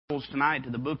Tonight to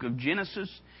the book of Genesis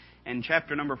and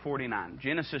chapter number 49.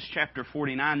 Genesis chapter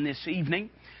 49 this evening.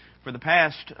 For the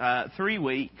past 3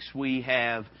 weeks we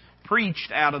have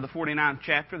preached out of the 49th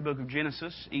chapter of the book of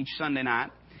Genesis each Sunday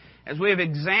night as we have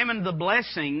examined the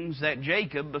blessings that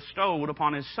Jacob bestowed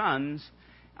upon his sons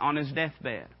on his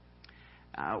deathbed.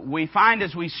 We find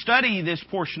as we study this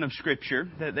portion of Scripture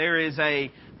that there is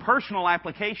a personal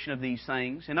application of these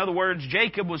things. In other words,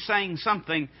 Jacob was saying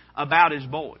something about his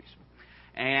boys.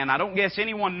 And I don't guess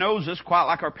anyone knows us quite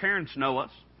like our parents know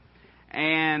us.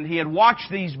 And he had watched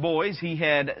these boys. He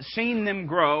had seen them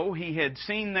grow. He had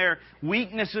seen their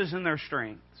weaknesses and their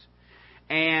strengths.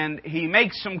 And he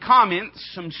makes some comments,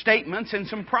 some statements, and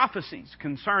some prophecies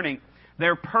concerning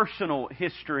their personal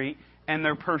history and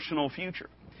their personal future.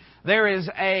 There is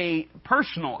a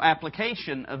personal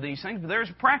application of these things, but there's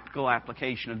a practical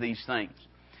application of these things.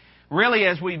 Really,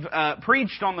 as we've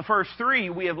preached on the first 3,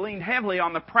 we have leaned heavily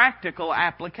on the practical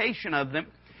application of them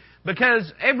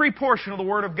because every portion of the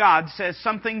Word of God says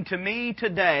something to me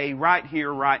today, right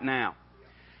here, right now.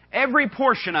 Every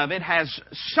portion of it has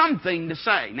something to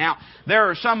say. Now, there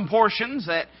are some portions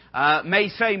that may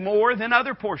say more than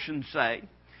other portions say.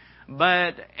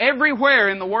 But everywhere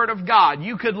in the Word of God,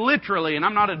 you could literally, and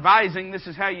I'm not advising this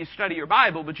is how you study your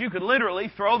Bible, but you could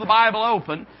literally throw the Bible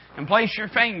open and place your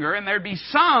finger, and there'd be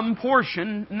some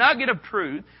portion, nugget of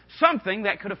truth, something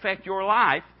that could affect your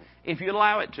life if you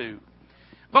allow it to.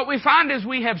 But we find as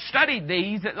we have studied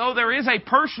these that though there is a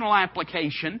personal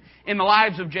application in the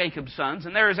lives of Jacob's sons,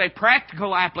 and there is a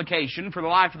practical application for the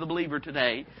life of the believer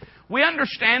today, we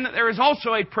understand that there is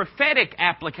also a prophetic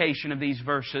application of these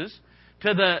verses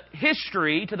to the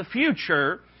history, to the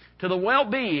future, to the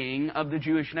well-being of the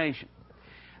Jewish nation.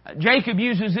 Jacob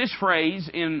uses this phrase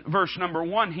in verse number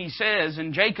 1. He says,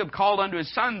 "And Jacob called unto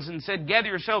his sons and said, Gather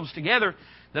yourselves together,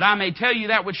 that I may tell you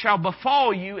that which shall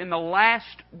befall you in the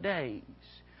last days."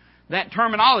 That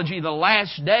terminology, the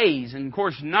last days, and of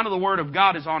course none of the Word of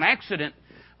God is on accident,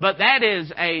 but that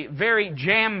is a very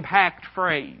jam-packed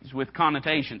phrase with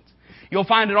connotations. You'll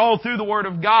find it all through the Word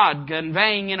of God,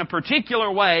 conveying in a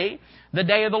particular way the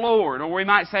day of the Lord. Or we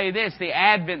might say this, the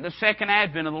Advent, the second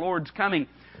Advent of the Lord's coming.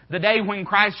 The day when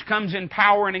Christ comes in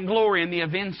power and in glory and the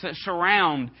events that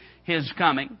surround His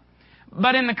coming.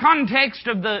 But in the context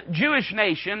of the Jewish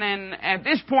nation, and at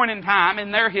this point in time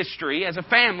in their history, as a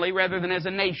family rather than as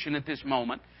a nation at this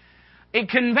moment, it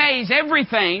conveys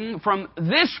everything from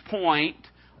this point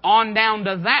on down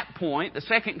to that point, the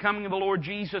second coming of the Lord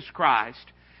Jesus Christ,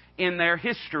 in their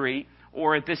history.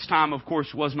 Or at this time, of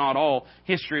course, was not all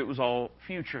history, it was all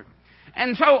future.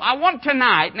 And so I want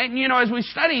tonight, and as we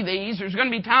study these, there's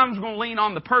going to be times we're going to lean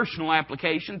on the personal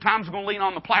application, times we're going to lean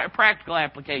on the practical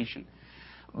application.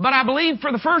 But I believe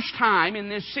for the first time in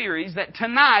this series that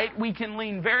tonight we can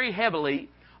lean very heavily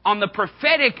on the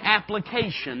prophetic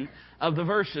application of the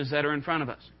verses that are in front of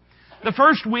us. The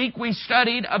first week we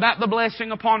studied about the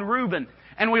blessing upon Reuben,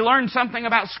 and we learned something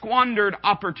about squandered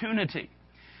opportunity.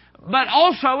 But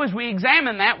also, as we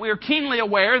examine that, we are keenly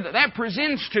aware that that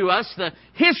presents to us the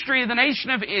history of the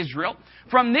nation of Israel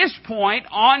from this point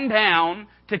on down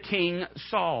to King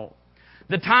Saul.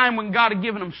 The time when God had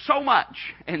given them so much,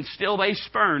 and still they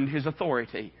spurned His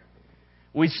authority.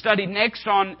 We studied next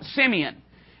on Simeon.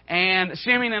 And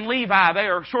Simeon and Levi, they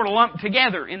are sort of lumped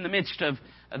together in the midst of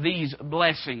these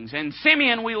blessings. And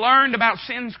Simeon, we learned about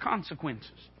sin's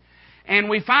consequences. And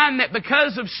we find that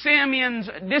because of Simeon's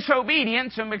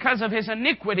disobedience and because of his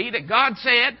iniquity, that God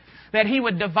said that He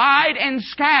would divide and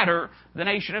scatter the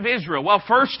nation of Israel. Well,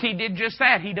 first He did just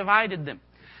that. He divided them.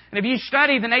 And if you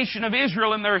study the nation of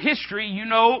Israel and their history, you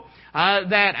know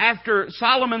that after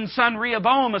Solomon's son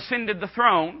Rehoboam ascended the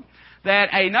throne, that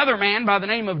another man by the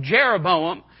name of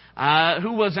Jeroboam,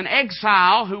 who was an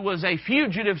exile, who was a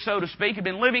fugitive, so to speak, had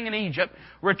been living in Egypt,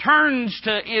 returns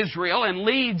to Israel and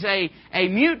leads a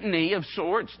mutiny of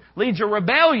sorts, leads a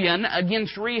rebellion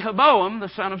against Rehoboam, the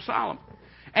son of Solomon.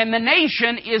 And the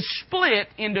nation is split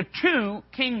into 2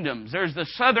 kingdoms. There's the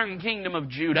southern kingdom of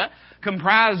Judah,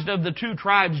 comprised of the 2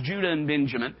 tribes, Judah and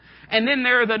Benjamin. And then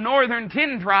there are the northern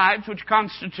 10 tribes, which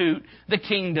constitute the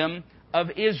kingdom of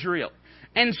Israel.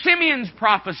 And Simeon's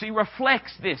prophecy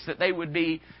reflects this, that they would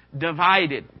be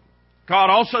divided. God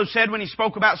also said when He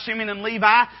spoke about Simeon and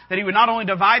Levi that He would not only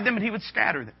divide them, but He would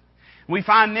scatter them. We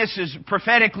find this is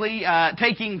prophetically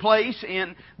taking place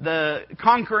in the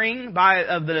conquering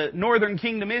of the northern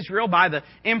kingdom Israel by the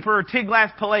Emperor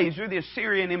Tiglath-Pileser, the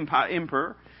Assyrian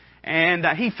emperor. And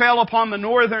he fell upon the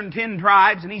northern 10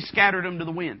 tribes and he scattered them to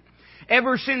the wind.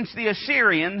 Ever since the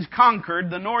Assyrians conquered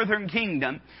the northern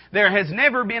kingdom, there has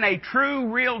never been a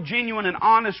true, real, genuine, and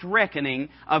honest reckoning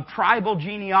of tribal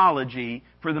genealogy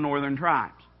for the northern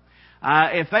tribes.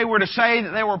 If they were to say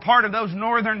that they were part of those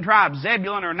northern tribes,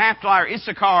 Zebulun or Naphtali or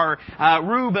Issachar,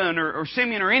 Reuben or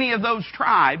Simeon or any of those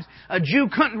tribes, a Jew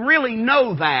couldn't really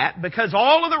know that because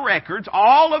all of the records,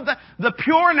 all of the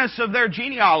pureness of their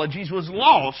genealogies was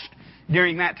lost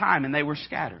during that time, and they were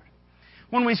scattered.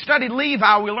 When we studied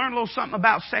Levi, we learned a little something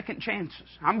about second chances.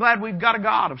 I'm glad we've got a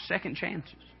God of second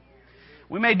chances.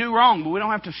 We may do wrong, but we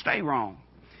don't have to stay wrong.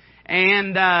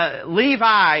 And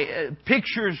Levi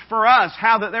pictures for us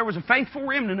how that there was a faithful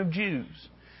remnant of Jews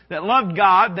that loved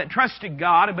God, that trusted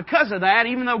God, and because of that,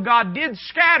 even though God did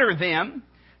scatter them,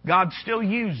 God still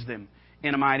used them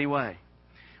in a mighty way.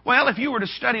 Well, if you were to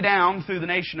study down through the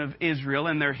nation of Israel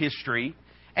and their history,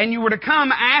 and you were to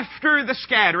come after the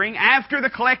scattering, after the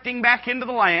collecting back into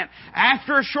the land,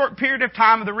 after a short period of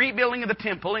time of the rebuilding of the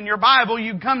temple, in your Bible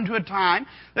you'd come to a time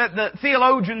that the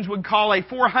theologians would call a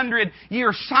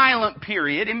 400-year silent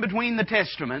period in between the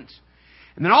Testaments.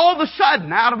 And then all of a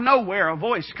sudden, out of nowhere, a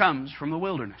voice comes from the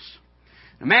wilderness.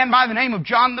 A man by the name of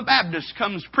John the Baptist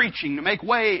comes preaching to make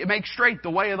straight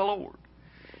the way of the Lord.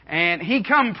 And he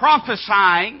come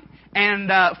prophesying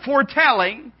and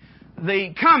foretelling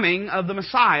the coming of the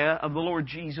Messiah of the Lord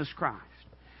Jesus Christ.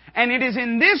 And it is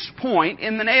in this point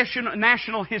in the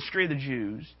national history of the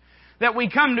Jews that we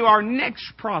come to our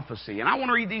next prophecy. And I want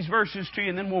to read these verses to you,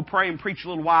 and then we'll pray and preach a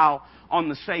little while on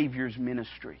the Savior's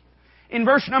ministry. In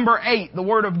verse number 8, the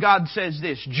Word of God says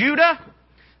this, Judah,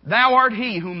 thou art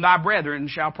he whom thy brethren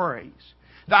shall praise.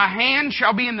 Thy hand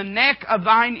shall be in the neck of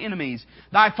thine enemies.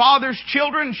 Thy father's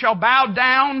children shall bow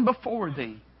down before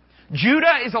thee.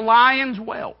 Judah is a lion's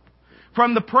whelp.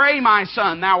 From the prey, my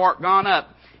son, thou art gone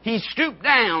up. He stooped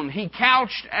down, he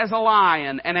couched as a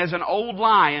lion, and as an old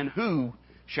lion, who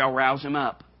shall rouse him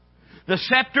up? The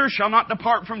scepter shall not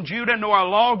depart from Judah, nor a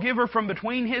lawgiver from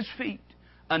between his feet,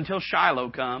 until Shiloh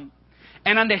come.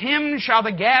 And unto him shall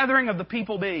the gathering of the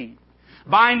people be.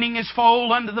 Binding his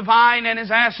foal unto the vine, and his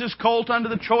ass's colt unto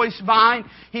the choice vine.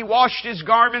 He washed his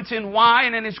garments in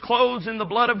wine, and his clothes in the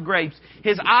blood of grapes.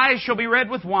 His eyes shall be red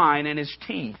with wine, and his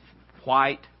teeth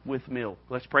white with milk.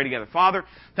 Let's pray together. Father,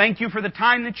 thank you for the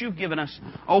time that you've given us.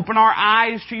 Open our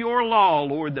eyes to your law,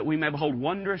 Lord, that we may behold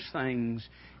wondrous things.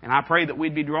 And I pray that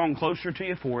we'd be drawn closer to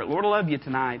you for it. Lord, I love you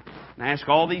tonight. And I ask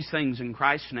all these things in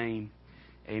Christ's name.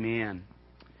 Amen.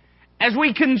 As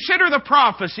we consider the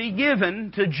prophecy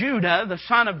given to Judah, the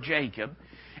son of Jacob,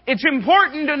 it's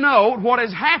important to note what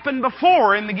has happened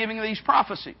before in the giving of these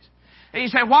prophecies. And you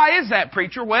say, why is that,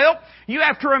 preacher? Well, you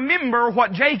have to remember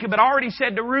what Jacob had already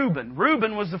said to Reuben.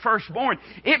 Reuben was the firstborn.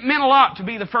 It meant a lot to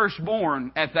be the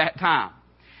firstborn at that time.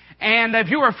 And if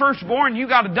you were firstborn, you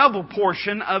got a double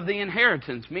portion of the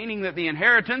inheritance, meaning that the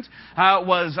inheritance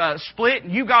was split,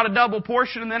 and you got a double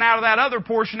portion, and then out of that other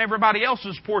portion, everybody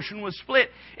else's portion was split.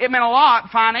 It meant a lot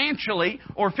financially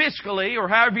or fiscally, or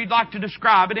however you'd like to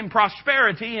describe it, in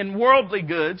prosperity and worldly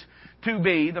goods, to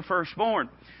be the firstborn.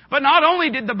 But not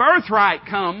only did the birthright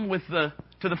come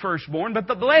to the firstborn, but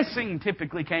the blessing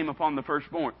typically came upon the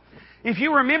firstborn. If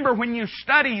you remember when you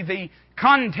study the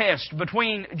contest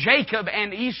between Jacob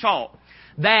and Esau,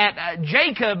 that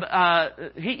Jacob,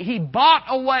 he bought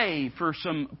away for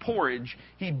some porridge.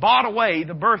 He bought away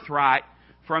the birthright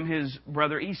from his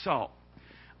brother Esau.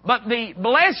 But the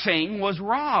blessing was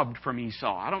robbed from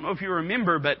Esau. I don't know if you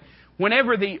remember, but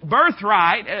whenever the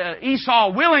birthright,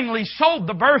 Esau willingly sold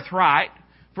the birthright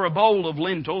for a bowl of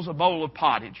lentils, a bowl of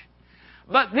pottage.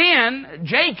 But then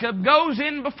Jacob goes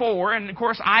in before, and of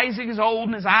course Isaac is old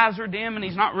and his eyes are dim and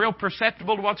he's not real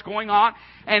perceptible to what's going on.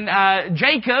 And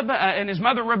Jacob and his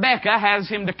mother Rebekah has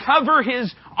him to cover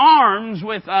his arms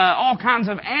with all kinds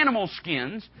of animal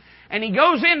skins. And he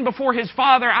goes in before his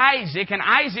father Isaac, and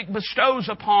Isaac bestows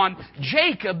upon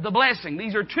Jacob the blessing.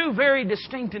 These are two very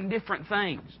distinct and different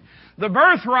things. The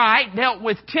birthright dealt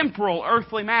with temporal,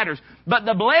 earthly matters, but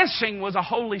the blessing was a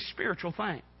holy spiritual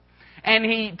thing. And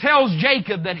he tells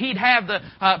Jacob that he'd have the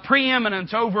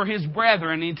preeminence over his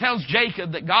brethren. He tells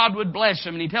Jacob that God would bless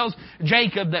him. And he tells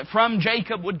Jacob that from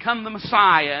Jacob would come the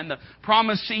Messiah and the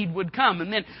promised seed would come.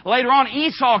 And then later on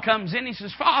Esau comes in. He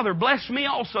says, Father, bless me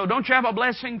also. Don't you have a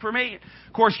blessing for me?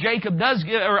 Of course,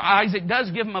 Isaac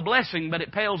does give him a blessing, but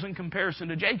it pales in comparison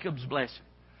to Jacob's blessing.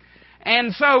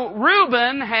 And so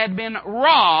Reuben had been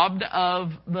robbed of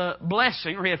the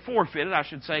blessing, or he had forfeited, I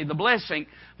should say, the blessing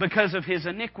because of his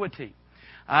iniquity.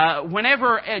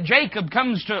 Whenever Jacob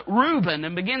comes to Reuben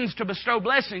and begins to bestow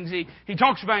blessings, he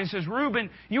talks about it and says,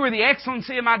 Reuben, you are the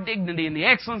excellency of my dignity and the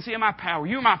excellency of my power.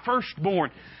 You are my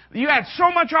firstborn. You had so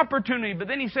much opportunity, but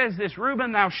then he says this,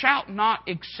 Reuben, thou shalt not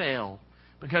excel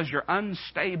because you're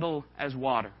unstable as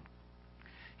water.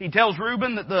 He tells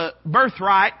Reuben that the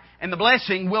birthright and the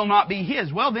blessing will not be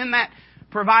his. Well, then that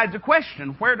provides a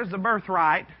question. Where does the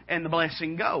birthright and the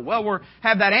blessing go? Well, we'll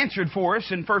have that answered for us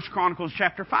in 1 Chronicles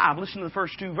chapter 5. Listen to the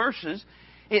first 2 verses.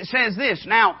 It says this,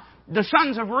 Now, the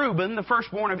sons of Reuben, the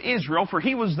firstborn of Israel, for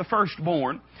he was the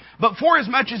firstborn, but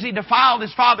forasmuch as he defiled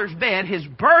his father's bed, his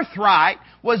birthright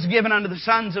was given unto the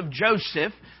sons of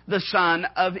Joseph, the son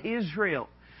of Israel.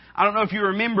 I don't know if you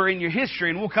remember in your history,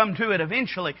 and we'll come to it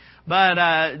eventually, but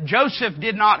Joseph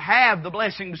did not have the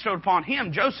blessing bestowed upon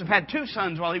him. Joseph had 2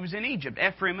 sons while he was in Egypt,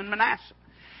 Ephraim and Manasseh.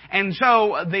 And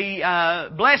so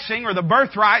the blessing or the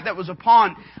birthright that was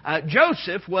upon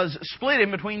Joseph was split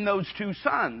in between those 2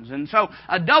 sons. And so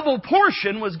a double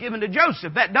portion was given to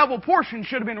Joseph. That double portion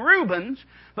should have been Reuben's,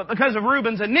 but because of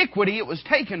Reuben's iniquity, it was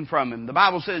taken from him. The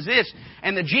Bible says this,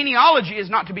 And the genealogy is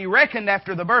not to be reckoned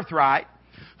after the birthright,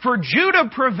 for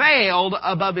Judah prevailed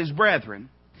above his brethren,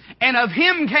 and of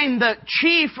him came the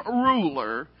chief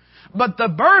ruler, but the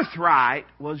birthright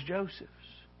was Joseph's.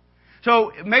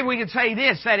 So maybe we could say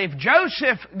this, that if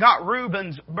Joseph got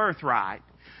Reuben's birthright,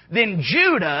 then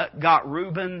Judah got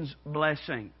Reuben's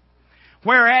blessing.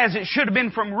 Whereas it should have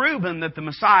been from Reuben that the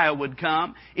Messiah would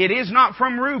come, it is not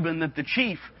from Reuben that the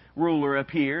chief ruler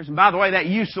appears. And by the way, that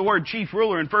use of the word chief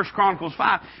ruler in 1 Chronicles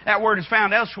 5, that word is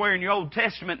found elsewhere in your Old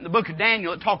Testament. In the book of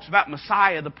Daniel, it talks about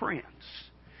Messiah the Prince.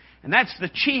 And that's the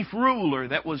chief ruler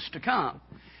that was to come.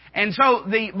 And so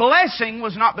the blessing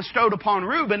was not bestowed upon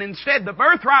Reuben. Instead, the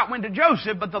birthright went to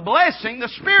Joseph, but the blessing, the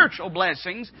spiritual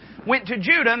blessings, went to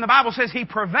Judah. And the Bible says he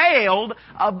prevailed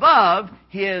above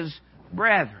his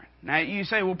brethren. Now, you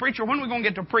say, well, preacher, when are we going to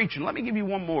get to preaching? Let me give you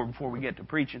one more before we get to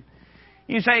preaching.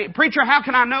 You say, preacher, how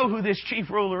can I know who this chief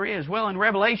ruler is? Well, in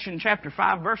Revelation chapter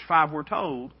 5, verse 5, we're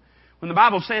told, when the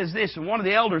Bible says this, And one of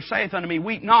the elders saith unto me,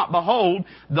 Weep not, behold,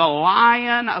 the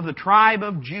Lion of the tribe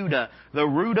of Judah, the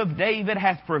root of David,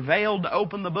 hath prevailed to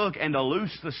open the book and to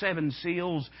loose the 7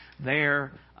 seals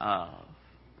thereof.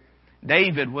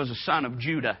 David was a son of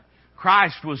Judah.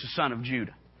 Christ was a son of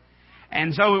Judah.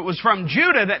 And so it was from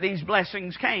Judah that these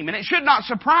blessings came. And it should not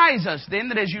surprise us then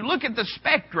that as you look at the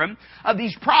spectrum of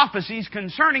these prophecies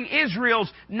concerning Israel's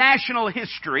national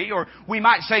history, or we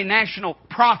might say national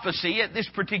prophecy at this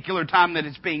particular time that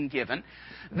it's being given,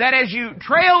 that as you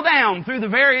trail down through the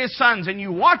various sons and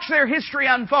you watch their history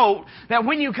unfold, that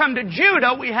when you come to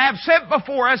Judah, we have set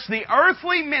before us the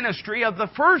earthly ministry of the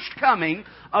first coming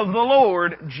of the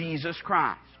Lord Jesus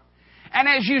Christ. And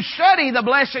as you study the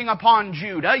blessing upon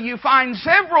Judah, you find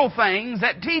several things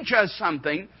that teach us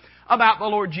something about the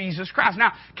Lord Jesus Christ.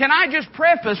 Now, can I just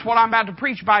preface what I'm about to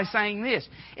preach by saying this?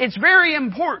 It's very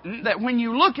important that when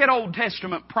you look at Old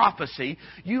Testament prophecy,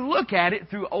 you look at it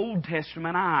through Old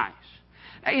Testament eyes.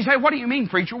 Now, you say, what do you mean,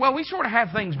 preacher? Well, we sort of have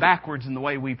things backwards in the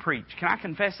way we preach. Can I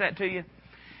confess that to you?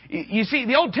 You see,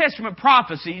 the Old Testament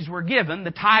prophecies were given,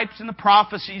 the types and the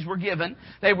prophecies were given.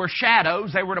 They were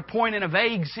shadows. They were to point in a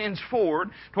vague sense forward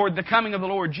toward the coming of the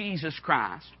Lord Jesus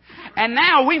Christ. And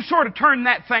now we've sort of turned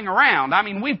that thing around. I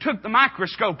mean, we've took the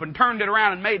microscope and turned it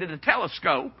around and made it a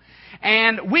telescope.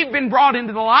 And we've been brought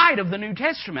into the light of the New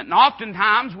Testament. And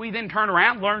oftentimes we then turn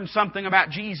around and learn something about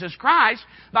Jesus Christ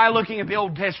by looking at the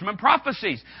Old Testament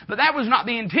prophecies. But that was not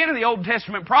the intent of the Old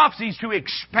Testament prophecies, to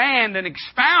expand and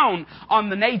expound on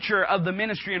the nature of the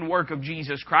ministry and work of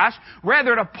Jesus Christ.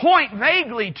 Rather to point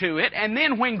vaguely to it. And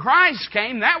then when Christ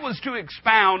came, that was to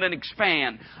expound and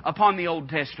expand upon the Old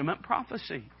Testament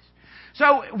prophecies.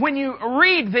 So when you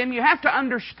read them, you have to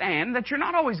understand that you're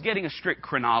not always getting a strict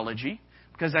chronology,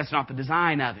 because that's not the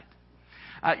design of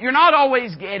it. You're not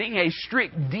always getting a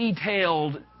strict,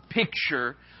 detailed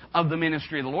picture of the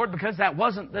ministry of the Lord, because that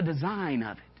wasn't the design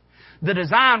of it. The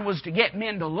design was to get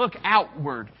men to look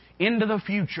outward into the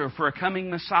future for a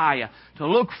coming Messiah, to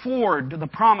look forward to the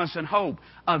promise and hope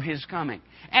of His coming.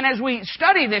 And as we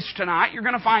study this tonight, you're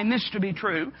going to find this to be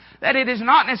true, that it is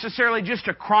not necessarily just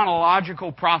a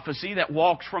chronological prophecy that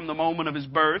walks from the moment of His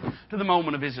birth to the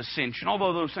moment of His ascension,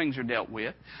 although those things are dealt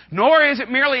with. Nor is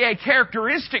it merely a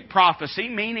characteristic prophecy,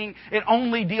 meaning it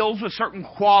only deals with certain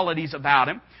qualities about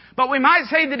Him. But we might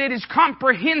say that it is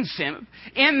comprehensive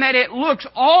in that it looks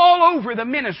all over the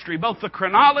ministry, both the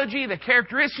chronology, the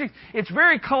characteristics. It's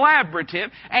very collaborative,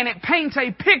 and it paints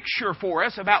a picture for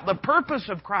us about the purpose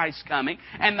of Christ's coming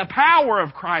and the power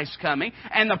of Christ's coming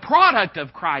and the product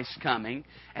of Christ's coming.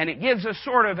 And it gives us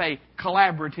sort of a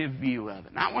collaborative view of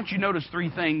it. Now, I want you to notice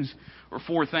 3 things or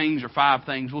 4 things or 5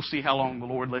 things. We'll see how long the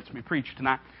Lord lets me preach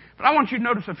tonight. But I want you to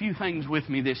notice a few things with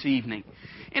me this evening.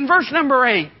 In verse number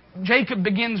 8, Jacob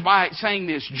begins by saying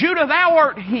this, Judah, thou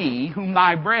art he whom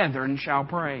thy brethren shall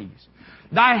praise.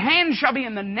 Thy hand shall be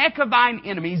in the neck of thine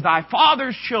enemies. Thy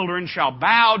father's children shall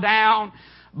bow down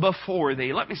before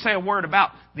thee. Let me say a word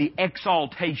about the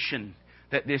exaltation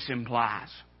that this implies.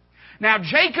 Now,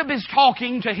 Jacob is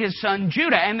talking to his son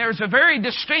Judah, and there's a very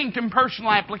distinct and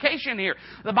personal application here.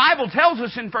 The Bible tells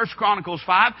us in 1 Chronicles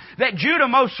 5 that Judah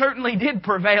most certainly did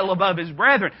prevail above his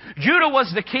brethren. Judah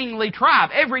was the kingly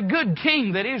tribe. Every good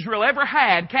king that Israel ever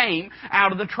had came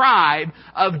out of the tribe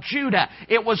of Judah.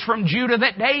 It was from Judah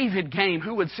that David came,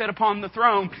 who would sit upon the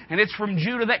throne, and it's from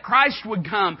Judah that Christ would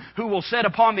come, who will sit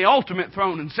upon the ultimate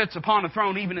throne and sits upon a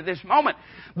throne even at this moment.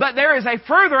 But there is a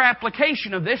further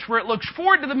application of this where it looks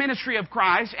forward to the ministry of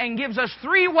Christ and gives us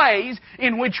three ways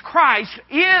in which Christ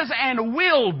is and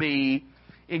will be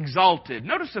exalted.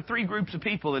 Notice the three groups of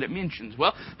people that it mentions.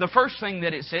 Well, the first thing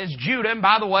that it says, Judah, and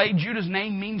by the way, Judah's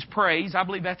name means praise. I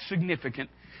believe that's significant.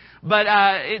 But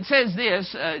it says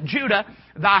this, Judah,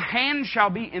 thy hand shall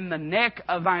be in the neck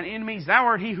of thine enemies. Thou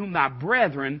art he whom thy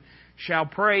brethren shall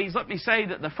praise. Let me say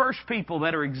that the first people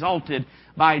that are exalted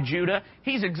by Judah,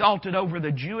 he's exalted over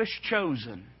the Jewish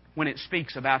chosen when it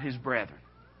speaks about his brethren.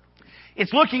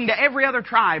 It's looking to every other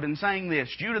tribe and saying this,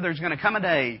 Judah, there's going to come a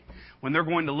day when they're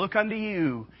going to look unto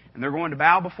you and they're going to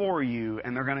bow before you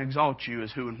and they're going to exalt you as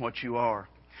who and what you are.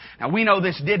 Now, we know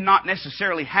this did not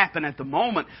necessarily happen at the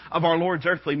moment of our Lord's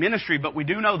earthly ministry, but we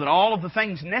do know that all of the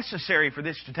things necessary for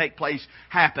this to take place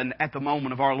happened at the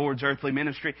moment of our Lord's earthly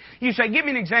ministry. You say, give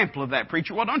me an example of that,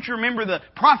 preacher. Well, don't you remember the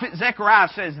prophet Zechariah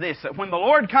says this, that when the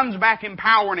Lord comes back in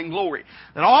power and in glory,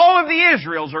 that all of the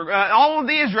Israelites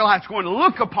are going to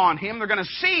look upon Him, they're going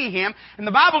to see Him, and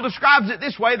the Bible describes it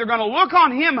this way, they're going to look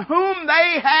on Him whom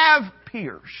they have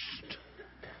pierced.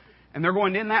 And they're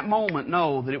going to, in that moment,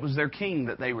 know that it was their king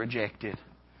that they rejected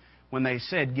when they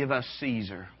said, give us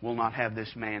Caesar. We'll not have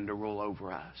this man to rule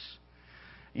over us.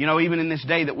 You know, even in this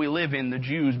day that we live in, the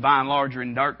Jews, by and large, are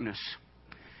in darkness.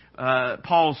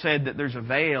 Paul said that there's a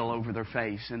veil over their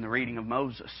face in the reading of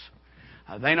Moses.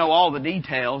 They know all the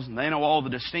details and they know all the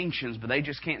distinctions, but they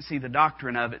just can't see the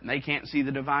doctrine of it, and they can't see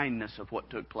the divineness of what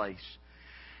took place.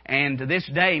 And to this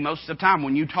day, most of the time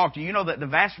when you talk to, you know that the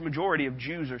vast majority of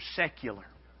Jews are secular.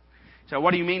 So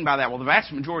what do you mean by that? Well, the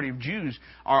vast majority of Jews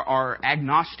are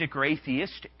agnostic or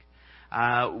atheistic.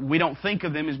 We don't think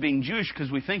of them as being Jewish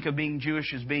because we think of being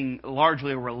Jewish as being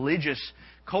largely a religious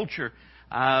culture.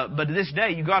 But to this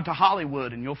day, you go out to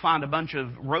Hollywood and you'll find a bunch of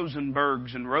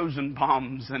Rosenbergs and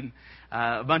Rosenbaums and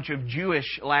a bunch of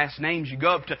Jewish last names. You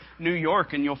go up to New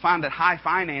York and you'll find that high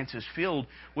finance is filled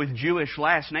with Jewish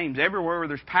last names. Everywhere where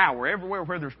there's power, everywhere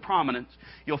where there's prominence,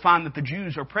 you'll find that the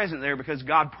Jews are present there because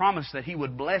God promised that He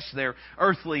would bless their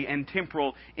earthly and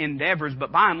temporal endeavors.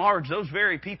 But by and large, those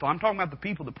very people, I'm talking about the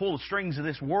people that pull the strings of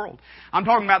this world. I'm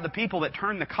talking about the people that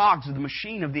turn the cogs of the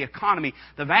machine of the economy.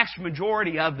 The vast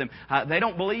majority of them, they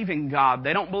don't believe in God.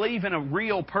 They don't believe in a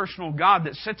real personal God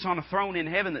that sits on a throne in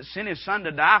heaven that sent His Son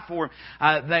to die for them.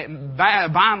 By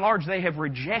and large, they have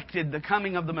rejected the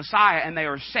coming of the Messiah, and they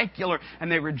are secular,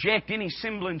 and they reject any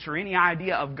semblance or any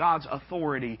idea of God's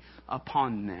authority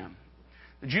upon them.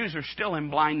 The Jews are still in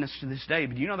blindness to this day,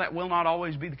 but you know that will not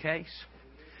always be the case.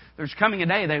 There's coming a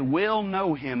day they will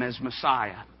know Him as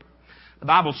Messiah. The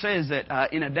Bible says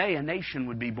that in a day a nation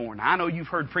would be born. I know you've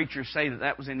heard preachers say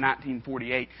that was in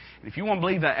 1948. And if you want to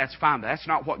believe that, that's fine. But that's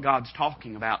not what God's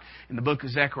talking about in the book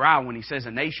of Zechariah when He says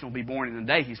a nation will be born in a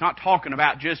day. He's not talking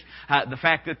about just the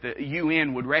fact that the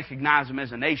UN would recognize them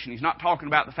as a nation. He's not talking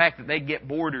about the fact that they'd get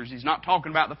borders. He's not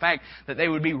talking about the fact that they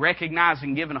would be recognized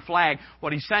and given a flag.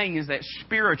 What He's saying is that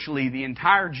spiritually the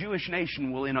entire Jewish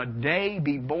nation will in a day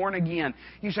be born again.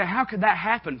 You say, how could that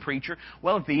happen, preacher?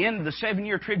 Well, at the end of the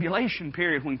 7-year tribulation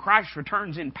period, when Christ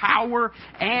returns in power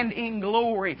and in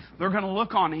glory, they're going to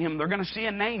look on Him. They're going to see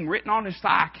a name written on His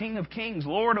thigh, King of Kings,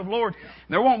 Lord of Lords.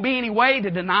 There won't be any way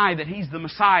to deny that He's the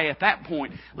Messiah at that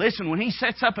point. Listen, when He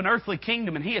sets up an earthly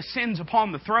kingdom and He ascends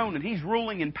upon the throne and He's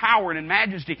ruling in power and in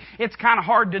majesty, it's kind of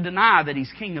hard to deny that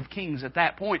He's King of Kings at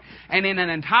that point. And in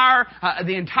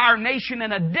the entire nation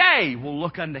in a day will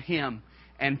look unto Him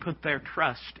and put their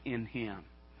trust in Him.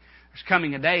 There's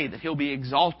coming a day that He'll be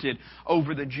exalted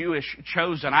over the Jewish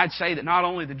chosen. I'd say that not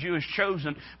only the Jewish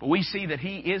chosen, but we see that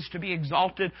He is to be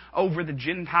exalted over the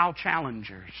Gentile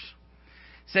challengers.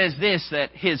 It says this,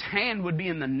 that His hand would be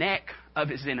in the neck of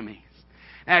His enemies.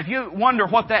 Now, if you wonder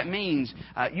what that means,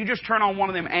 you just turn on one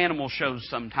of them animal shows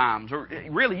sometimes. Or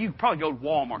really, you probably go to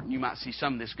Walmart and you might see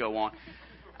some of this go on.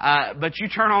 But you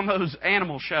turn on those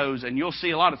animal shows and you'll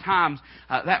see a lot of times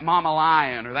that mama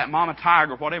lion or that mama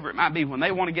tiger, whatever it might be, when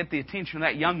they want to get the attention of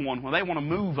that young one, when they want to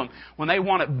move them, when they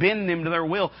want to bend them to their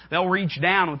will, they'll reach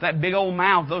down with that big old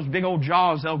mouth, those big old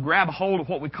jaws, they'll grab a hold of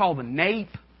what we call the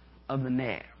nape of the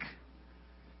neck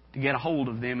to get a hold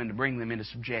of them and to bring them into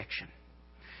subjection.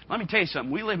 Let me tell you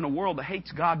something. We live in a world that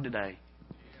hates God today.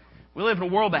 We live in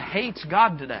a world that hates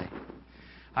God today.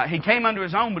 He came unto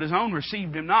His own, but His own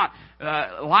received Him not.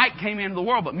 Light came into the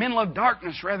world, but men loved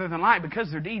darkness rather than light because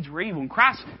their deeds were evil. And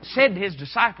Christ said to His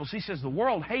disciples, He says, the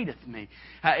world hateth me.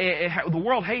 The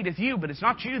world hateth you, but it's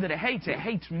not you that it hates. It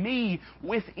hates me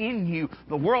within you.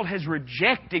 The world has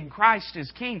rejected Christ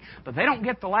as King, but they don't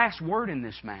get the last word in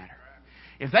this matter.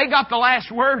 If they got the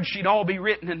last word, she'd all be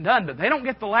written and done. But they don't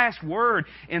get the last word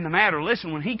in the matter.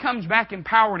 Listen, when He comes back in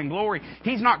power and in glory,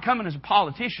 He's not coming as a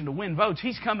politician to win votes.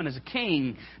 He's coming as a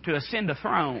king to ascend a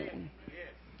throne.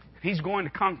 He's going to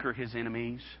conquer His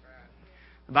enemies.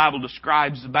 The Bible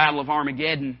describes the Battle of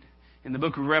Armageddon in the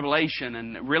book of Revelation,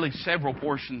 and really several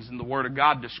portions in the Word of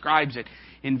God describes it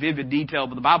in vivid detail.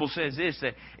 But the Bible says this,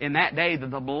 that in that day that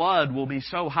the blood will be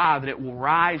so high that it will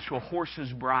rise to a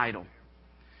horse's bridle.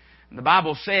 The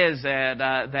Bible says that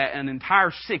an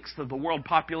entire sixth of the world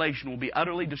population will be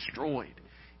utterly destroyed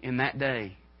in that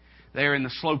day. There in the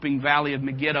sloping valley of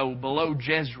Megiddo below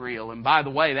Jezreel. And by the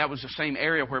way, that was the same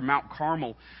area where Mount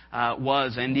Carmel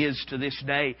was and is to this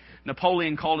day.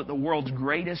 Napoleon called it the world's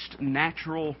greatest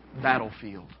natural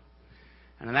battlefield.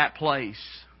 And in that place,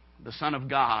 the Son of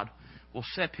God will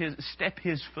step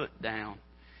His foot down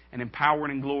and in power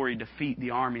and in glory defeat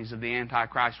the armies of the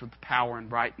Antichrist with the power and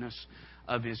brightness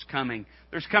of His coming.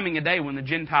 There's coming a day when the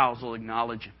Gentiles will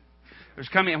acknowledge Him. There's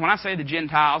coming, and when I say the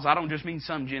Gentiles, I don't just mean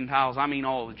some Gentiles, I mean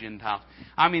all the Gentiles.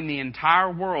 I mean the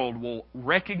entire world will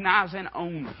recognize and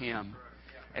own Him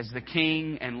as the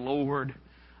King and Lord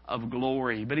of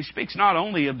glory. But He speaks not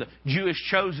only of the Jewish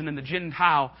chosen and the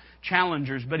Gentile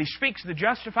challengers, but He speaks of the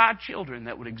justified children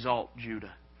that would exalt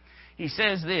Judah. He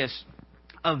says this,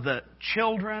 of the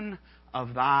children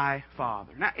of thy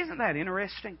Father. Now, isn't that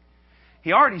interesting?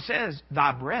 He already says,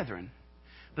 thy brethren.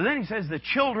 But then He says, the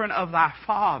children of thy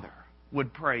Father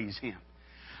would praise Him.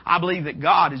 I believe that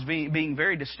God is being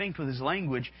very distinct with His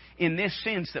language in this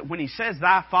sense that when He says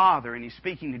thy Father and He's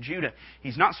speaking to Judah,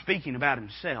 He's not speaking about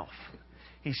Himself.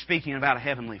 He's speaking about a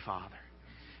heavenly Father.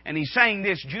 And He's saying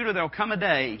this, Judah, there'll come a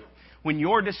day when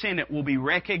your descendant will be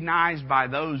recognized by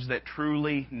those that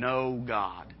truly know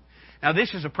God. Now,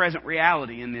 this is a present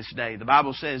reality in this day. The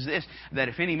Bible says this, that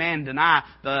if any man deny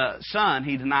the Son,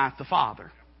 he denieth the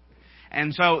Father.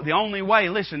 And so the only way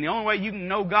you can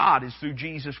know God is through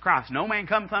Jesus Christ. No man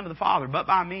cometh unto the Father but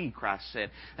by me, Christ said.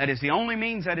 That is the only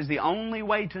means, that is the only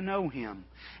way to know Him.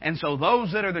 And so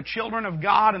those that are the children of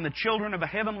God and the children of a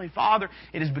heavenly Father,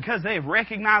 it is because they have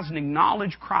recognized and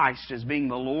acknowledged Christ as being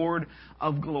the Lord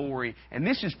of glory. And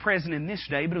this is present in this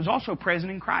day, but it was also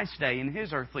present in Christ's day, in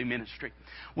His earthly ministry.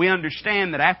 We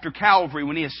understand that after Calvary,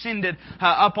 when He ascended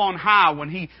up on high, when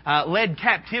He led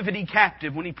captivity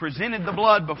captive, when He presented the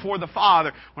blood before the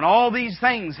Father, when all these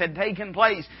things had taken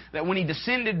place, that when He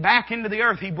descended back into the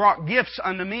earth, He brought gifts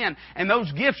unto men. And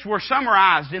those gifts were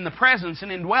summarized in the presence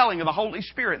and indwelling of the Holy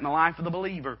Spirit in the life of the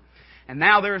believer. And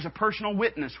now there is a personal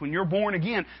witness when you're born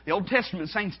again. The Old Testament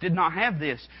saints did not have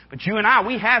this. But you and I,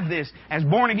 we have this. As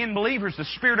born-again believers, the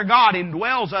Spirit of God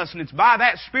indwells us. And it's by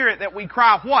that Spirit that we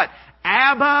cry, what?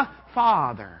 Abba,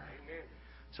 Father. Amen.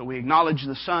 So we acknowledge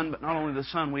the Son, but not only the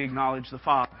Son, we acknowledge the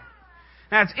Father.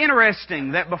 Now it's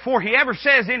interesting that before He ever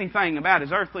says anything about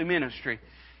His earthly ministry,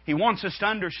 He wants us to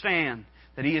understand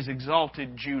that He has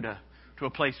exalted Judah to a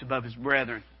place above His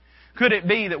brethren. Could it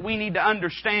be that we need to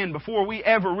understand before we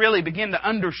ever really begin to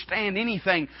understand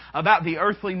anything about the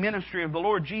earthly ministry of the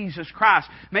Lord Jesus Christ?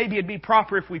 Maybe it'd be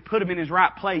proper if we put Him in His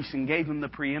right place and gave Him the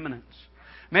preeminence.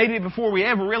 Maybe before we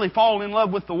ever really fall in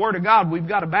love with the Word of God, we've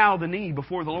got to bow the knee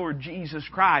before the Lord Jesus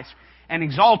Christ and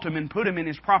exalt Him and put Him in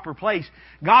His proper place.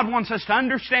 God wants us to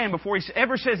understand before He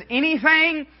ever says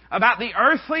anything about the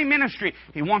earthly ministry,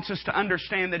 He wants us to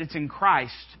understand that it's in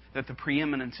Christ that the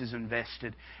preeminence is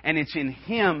invested. And it's in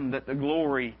Him that the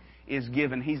glory is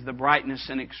given. He's the brightness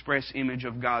and express image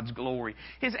of God's glory.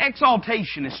 His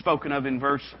exaltation is spoken of in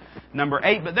verse number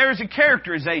 8, but there is a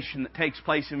characterization that takes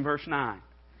place in verse 9.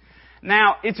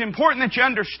 Now, it's important that you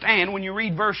understand when you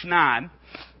read verse 9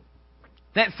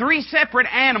 that three separate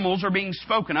animals are being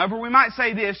spoken of, or we might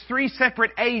say this, three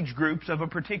separate age groups of a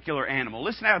particular animal.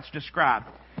 Listen how it's described.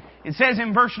 It says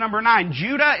in verse number 9,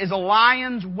 Judah is a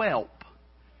lion's whelp.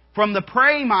 From the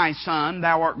prey, my son,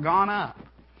 thou art gone up.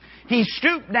 He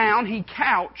stooped down, he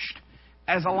couched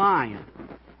as a lion,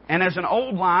 and as an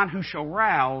old lion who shall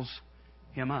rouse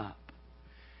him up.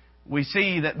 We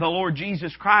see that the Lord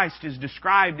Jesus Christ is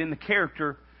described in the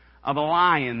character of a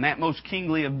lion, that most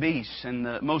kingly of beasts and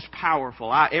the most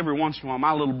powerful. Every once in a while,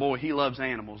 my little boy, he loves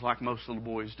animals like most little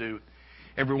boys do.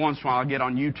 Every once in a while I'll get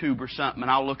on YouTube or something and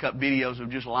I'll look up videos of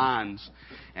just lions.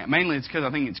 And mainly it's because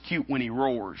I think it's cute when he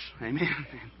roars. Amen.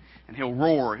 And he'll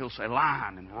roar. He'll say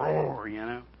lion and roar, you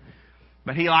know.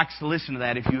 But He likes to listen to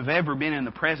that. If you've ever been in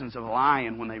the presence of a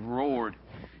lion when they've roared,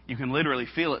 you can literally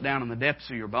feel it down in the depths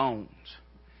of your bones.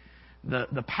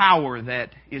 The power that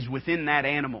is within that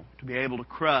animal to be able to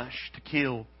crush, to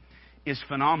kill, is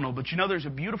phenomenal. But you know, there's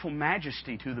a beautiful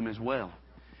majesty to them as well.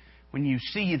 When you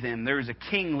see them, there is a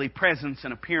kingly presence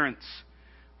and appearance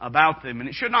about them. And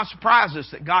it should not surprise us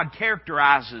that God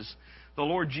characterizes the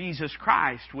Lord Jesus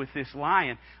Christ with this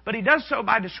lion. But He does so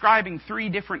by describing three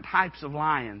different types of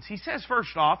lions. He says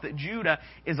first off that Judah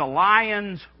is a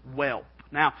lion's whelp.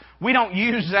 Now, we don't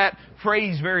use that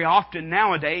phrase very often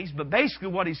nowadays, but basically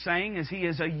what He's saying is he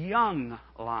is a young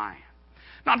lion.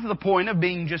 Not to the point of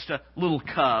being just a little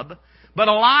cub, but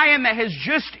a lion that has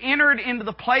just entered into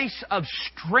the place of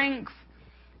strength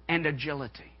and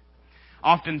agility.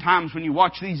 Oftentimes when you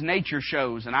watch these nature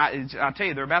shows, and I tell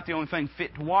you, they're about the only thing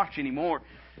fit to watch anymore.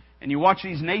 And you watch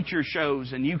these nature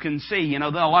shows and you can see, a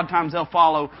lot of times they'll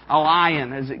follow a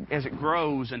lion as it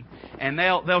grows. And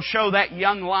they'll show that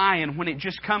young lion when it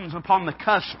just comes upon the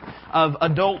cusp of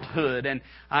adulthood. And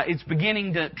it's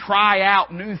beginning to try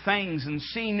out new things and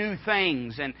see new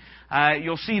things. And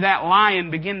you'll see that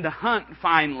lion begin to hunt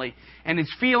finally. And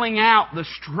it's feeling out the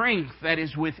strength that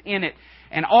is within it.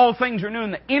 And all things are new,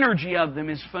 and the energy of them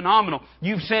is phenomenal.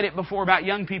 You've said it before about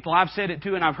young people. I've said it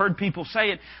too, and I've heard people say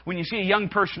it. When you see a young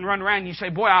person run around, you say,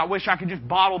 boy, I wish I could just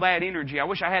bottle that energy. I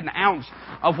wish I had an ounce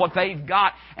of what they've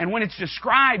got. And when it's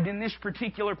described in this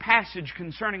particular passage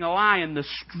concerning a lion, the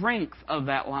strength of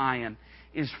that lion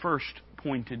is first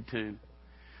pointed to.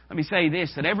 Let me say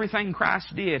this, that everything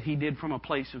Christ did, He did from a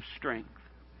place of strength.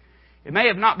 It may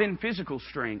have not been physical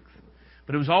strength,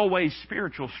 but it was always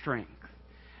spiritual strength.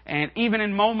 And even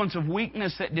in moments of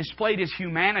weakness that displayed His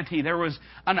humanity, there was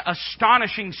an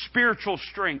astonishing spiritual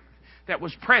strength that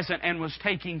was present and was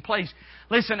taking place.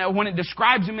 Listen, when it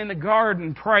describes Him in the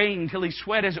garden praying till He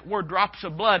sweat, as it were, drops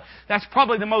of blood, that's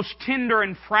probably the most tender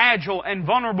and fragile and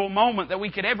vulnerable moment that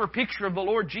we could ever picture of the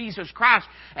Lord Jesus Christ.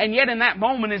 And yet in that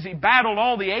moment, as He battled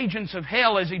all the agents of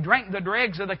hell, as He drank the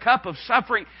dregs of the cup of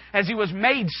suffering, as He was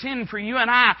made sin for you and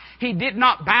I, He did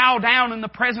not bow down in the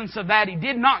presence of that. He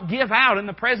did not give out in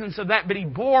the presence of that, but He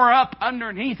bore up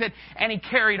underneath it and He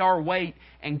carried our weight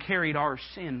and carried our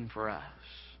sin for us.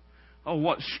 Oh,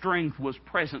 what strength was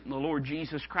present in the Lord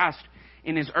Jesus Christ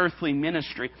in His earthly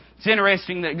ministry. It's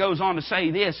interesting that it goes on to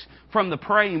say this, from the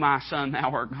prey, my son,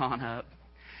 thou art gone up.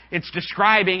 It's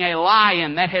describing a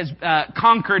lion that has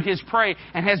conquered his prey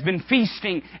and has been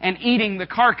feasting and eating the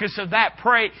carcass of that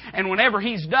prey. And whenever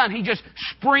he's done, he just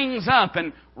springs up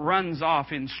and runs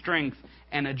off in strength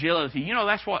and agility. You know,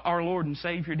 that's what our Lord and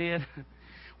Savior did.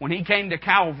 When He came to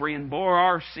Calvary and bore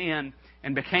our sin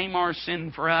and became our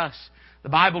sin for us, the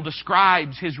Bible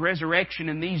describes His resurrection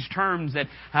in these terms,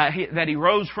 that He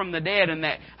rose from the dead and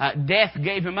that death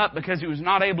gave Him up because He was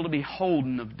not able to be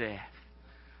holden of death.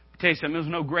 I'll tell you something, it was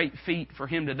no great feat for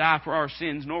Him to die for our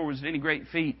sins, nor was it any great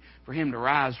feat for Him to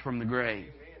rise from the grave.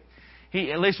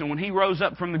 Listen, when He rose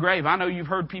up from the grave, I know you've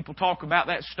heard people talk about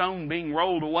that stone being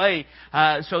rolled away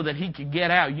so that He could get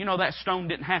out. You know that stone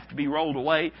didn't have to be rolled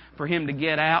away for Him to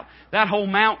get out. That whole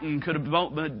mountain could have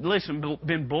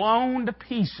been blown to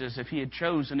pieces if He had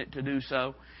chosen it to do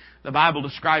so. The Bible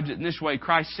describes it in this way.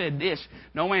 Christ said this,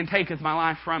 "No man taketh my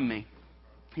life from me."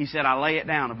 He said, "I lay it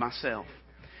down of myself.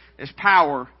 This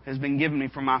power has been given me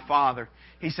from my Father."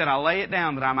 He said, "I lay it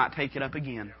down that I might take it up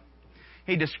again."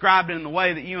 He described it in the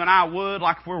way that you and I would,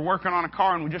 like if we were working on a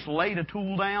car and we just laid a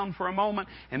tool down for a moment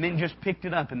and then just picked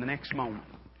it up in the next moment.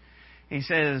 He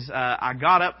says, I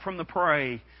got up from the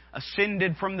prey,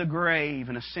 ascended from the grave,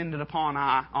 and ascended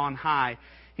on high.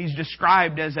 He's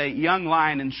described as a young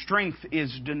lion, and strength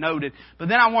is denoted. But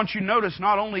then I want you to notice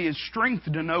not only is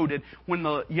strength denoted when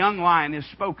the young lion is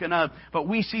spoken of, but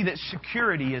we see that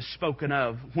security is spoken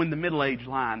of when the middle-aged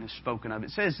lion is spoken of.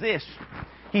 It says this,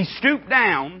 He stooped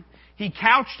down, He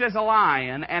couched as a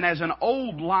lion, and as an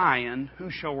old lion, who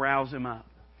shall rouse him up?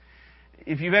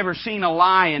 If you've ever seen a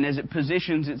lion as it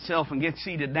positions itself and gets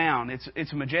seated down,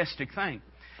 it's a majestic thing.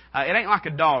 It ain't like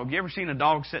a dog. You ever seen a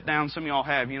dog sit down? Some of y'all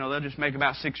have. They'll just make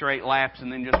about 6 or 8 laps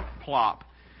and then just plop.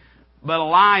 But a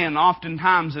lion,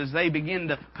 oftentimes, as they begin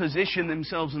to position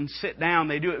themselves and sit down,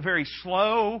 they do it very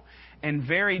slow and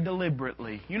very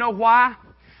deliberately. You know why?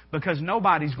 Because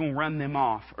nobody's going to run them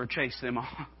off or chase them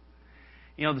off.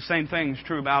 The same thing is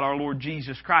true about our Lord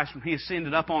Jesus Christ. When He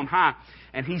ascended up on high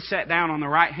and He sat down on the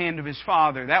right hand of His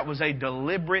Father, that was a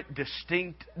deliberate,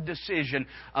 distinct decision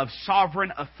of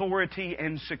sovereign authority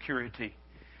and security.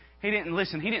 He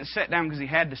didn't sit down because He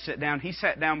had to sit down. He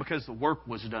sat down because the work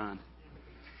was done.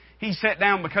 He sat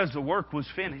down because the work was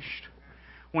finished.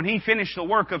 when He finished the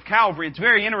work of Calvary. It's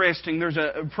very interesting. There's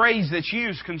a phrase that's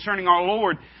used concerning our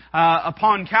Lord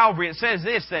upon Calvary. It says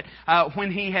this, that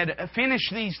when He had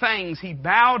finished these things, He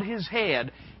bowed His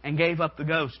head and gave up the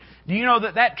ghost. Do you know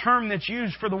that that term that's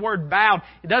used for the word bowed,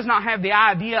 it does not have the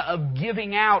idea of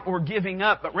giving out or giving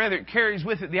up, but rather it carries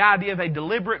with it the idea of a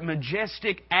deliberate,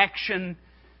 majestic action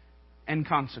and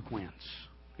consequence.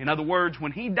 In other words,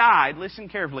 when He died, listen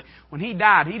carefully, when He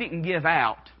died, He didn't give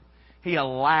out. He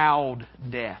allowed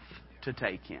death to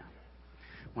take Him.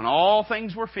 When all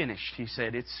things were finished, He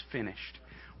said, it's finished.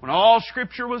 When all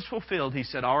Scripture was fulfilled, He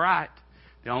said, all right,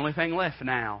 the only thing left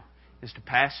now is to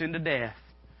pass into death.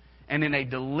 And in a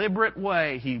deliberate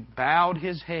way, He bowed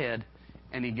His head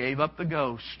and He gave up the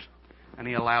ghost and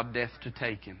He allowed death to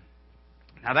take Him.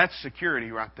 Now that's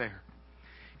security right there.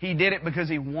 He did it because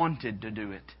He wanted to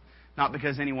do it, not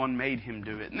because anyone made Him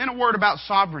do it. And then a word about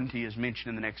sovereignty is mentioned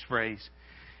in the next phrase.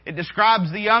 It describes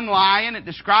the young lion, it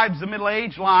describes the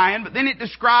middle-aged lion, but then it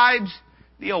describes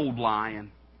the old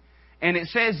lion. And it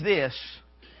says this,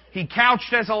 He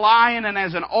couched as a lion and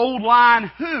as an old lion,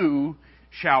 who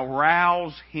shall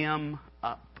rouse him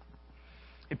up?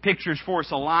 It pictures for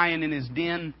us a lion in his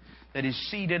den that is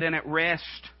seated and at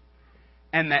rest,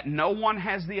 and that no one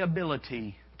has the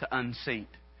ability to unseat.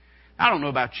 I don't know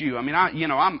about you. I mean,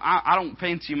 I don't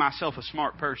fancy myself a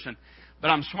smart person, but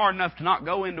I'm smart enough to not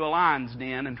go into a lion's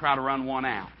den and try to run one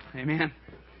out. Amen?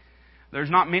 There's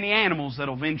not many animals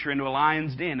that'll venture into a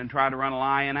lion's den and try to run a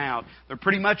lion out. They're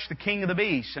pretty much the king of the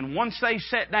beasts. And once they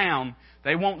sit down,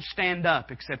 they won't stand up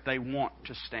except they want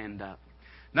to stand up.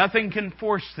 Nothing can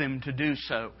force them to do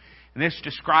so. And this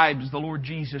describes the Lord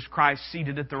Jesus Christ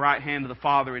seated at the right hand of the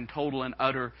Father in total and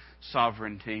utter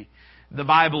sovereignty. The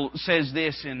Bible says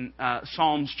this in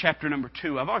Psalms chapter number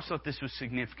 2. I've always thought this was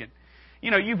significant. You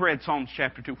know, you've read Psalms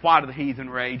chapter 2. Why do the heathen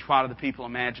rage? Why do the people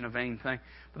imagine a vain thing?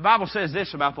 The Bible says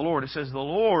this about the Lord. It says, the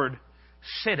Lord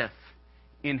sitteth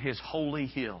in His holy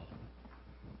hill.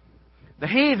 The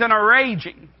heathen are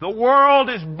raging. The world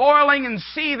is boiling and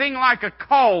seething like a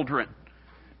cauldron.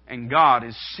 And God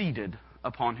is seated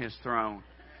upon His throne.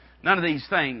 None of these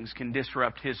things can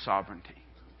disrupt His sovereignty.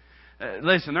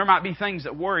 Listen, there might be things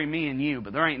that worry me and you,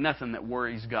 but there ain't nothing that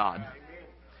worries God.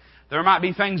 There might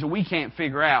be things that we can't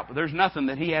figure out, but there's nothing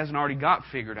that He hasn't already got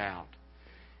figured out.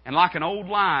 And like an old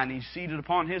lion, He's seated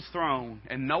upon His throne,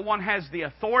 and no one has the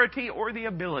authority or the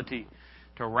ability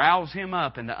to rouse Him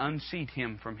up and to unseat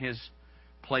Him from His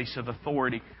place of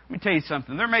authority. Let me tell you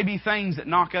something. There may be things that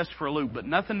knock us for a loop, but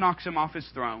nothing knocks Him off His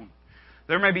throne.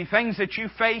 There may be things that you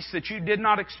face that you did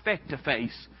not expect to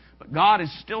face, but God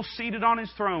is still seated on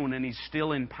His throne, and He's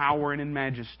still in power and in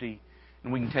majesty,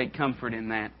 and we can take comfort in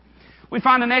that. We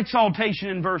find an exaltation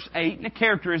in verse 8 and a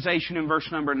characterization in verse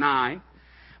number 9.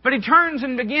 But he turns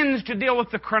and begins to deal with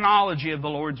the chronology of the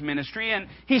Lord's ministry, and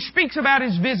he speaks about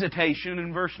His visitation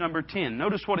in verse number 10.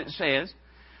 Notice what it says.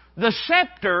 The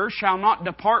scepter shall not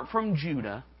depart from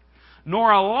Judah, nor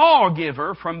a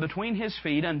lawgiver from between his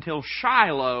feet until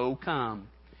Shiloh come.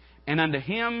 And unto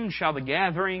him shall the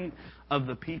gathering of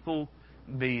the people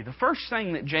be. The first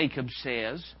thing that Jacob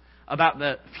says about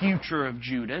the future of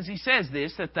Judah is he says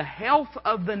this, that the health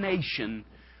of the nation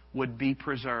would be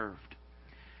preserved.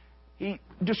 He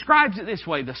describes it this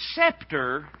way, the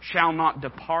scepter shall not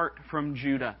depart from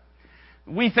Judah.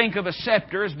 We think of a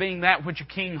scepter as being that which a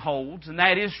king holds, and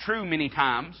that is true many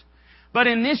times. But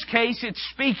in this case, it's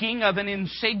speaking of an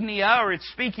insignia, or it's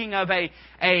speaking of a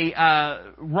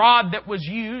rod that was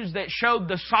used that showed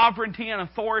the sovereignty and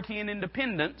authority and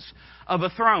independence of a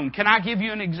throne. Can I give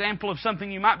you an example of something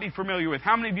you might be familiar with?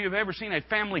 How many of you have ever seen a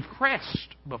family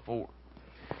crest before?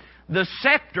 The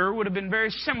scepter would have been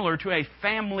very similar to a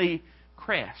family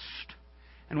crest.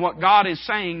 And what God is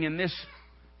saying in this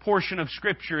portion of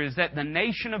Scripture is that the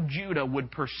nation of Judah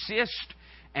would persist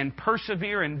and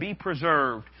persevere and be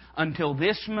preserved until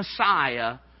this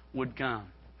Messiah would come.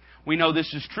 We know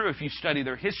this is true if you study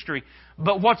their history.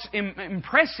 But what's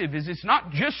impressive is it's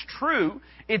not just true,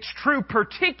 it's true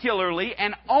particularly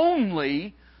and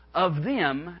only of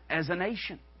them as a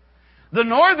nation. The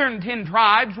northern 10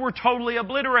 tribes were totally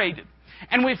obliterated.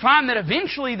 And we find that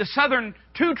eventually the southern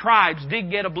 2 tribes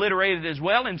did get obliterated as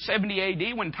well in 70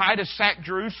 A.D. when Titus sacked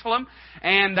Jerusalem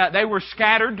and they were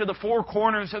scattered to the 4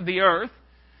 corners of the earth.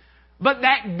 But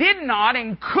that did not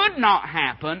and could not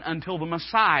happen until the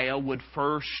Messiah would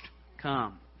first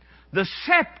come. The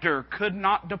scepter could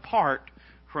not depart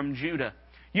from Judah.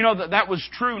 You know that was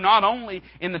true not only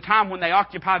in the time when they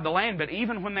occupied the land, but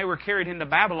even when they were carried into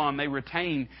Babylon, they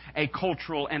retained a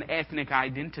cultural and ethnic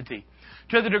identity.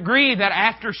 to the degree that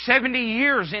after 70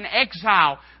 years in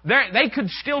exile, they could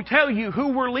still tell you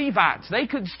who were Levites. They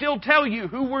could still tell you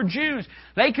who were Jews.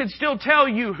 They could still tell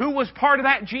you who was part of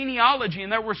that genealogy.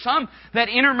 And there were some that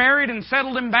intermarried and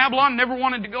settled in Babylon, never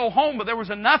wanted to go home, but there was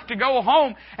enough to go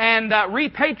home and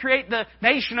repatriate the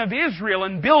nation of Israel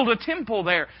and build a temple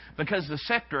there, because the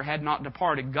scepter had not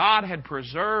departed. God had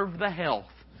preserved the health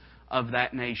of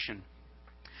that nation.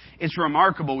 It's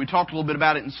remarkable. We talked a little bit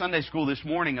about it in Sunday school this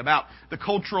morning, about the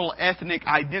cultural, ethnic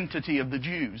identity of the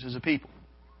Jews as a people.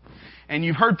 And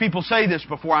you've heard people say this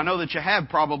before. I know that you have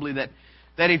probably, that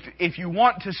if you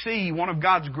want to see one of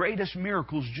God's greatest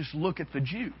miracles, just look at the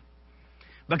Jew.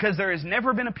 Because there has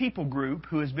never been a people group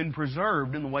who has been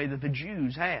preserved in the way that the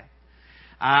Jews have.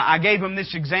 I gave them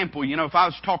this example. You know, if I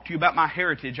was to talk to you about my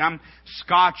heritage, I'm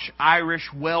Scotch, Irish,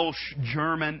 Welsh,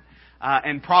 German,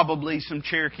 and probably some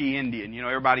Cherokee Indian. You know,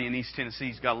 everybody in East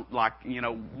Tennessee's got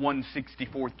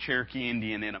 1/64th Cherokee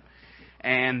Indian in them.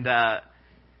 And,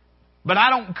 but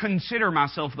I don't consider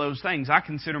myself those things. I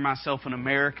consider myself an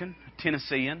American,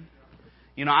 Tennessean.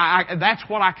 You know, that's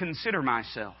what I consider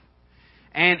myself.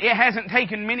 And it hasn't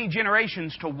taken many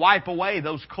generations to wipe away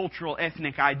those cultural,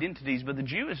 ethnic identities, but the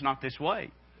Jew is not this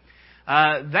way.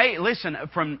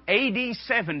 From AD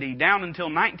 70 down until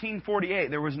 1948,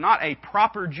 there was not a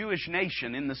proper Jewish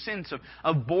nation in the sense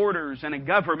of borders and a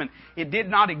government. It did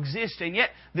not exist, and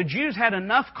yet the Jews had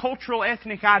enough cultural,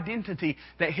 ethnic identity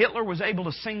that Hitler was able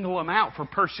to single them out for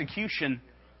persecution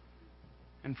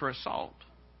and for assault.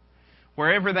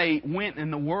 Wherever they went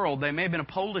in the world, they may have been a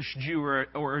Polish Jew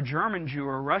or a German Jew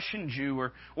or a Russian Jew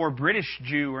or a British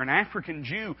Jew or an African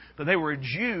Jew, but they were a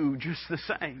Jew just the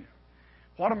same.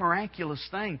 What a miraculous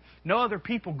thing. No other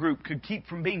people group could keep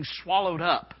from being swallowed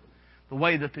up the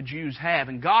way that the Jews have.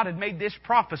 And God had made this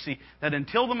prophecy that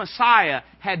until the Messiah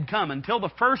had come, until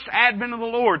the first advent of the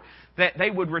Lord, that they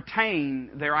would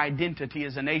retain their identity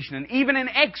as a nation. And even in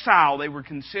exile, they were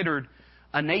considered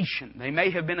a nation. They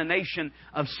may have been a nation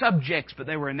of subjects, but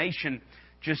they were a nation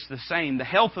just the same. The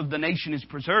health of the nation is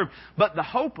preserved, but the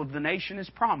hope of the nation is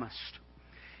promised.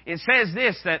 It says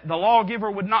this, that the lawgiver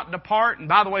would not depart. And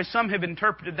by the way, some have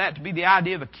interpreted that to be the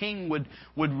idea of a king would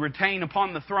retain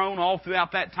upon the throne all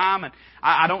throughout that time. And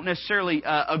I don't necessarily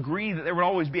agree that there would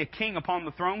always be a king upon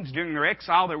the thrones. During their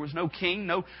exile, there was no king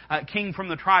from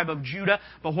the tribe of Judah.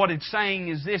 But what it's saying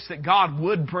is this, that God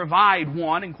would provide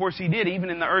one. And of course, He did. Even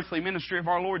in the earthly ministry of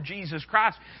our Lord Jesus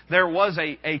Christ, there was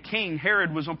a king.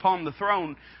 Herod was upon the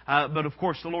throne. But of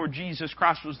course, the Lord Jesus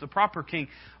Christ was the proper king.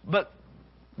 But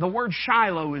the word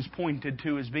Shiloh is pointed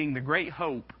to as being the great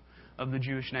hope of the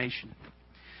Jewish nation.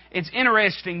 It's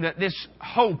interesting that this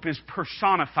hope is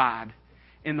personified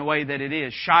in the way that it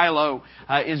is. Shiloh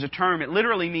is a term, it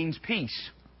literally means peace.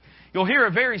 You'll hear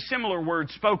a very similar word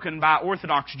spoken by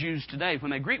Orthodox Jews today.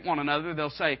 When they greet one another, they'll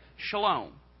say,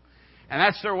 Shalom. And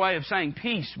that's their way of saying,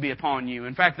 peace be upon you.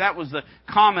 In fact, that was the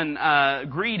common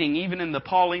greeting even in the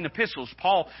Pauline epistles.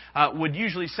 Paul would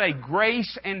usually say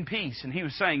grace and peace. And he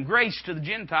was saying grace to the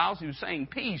Gentiles. He was saying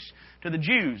peace to the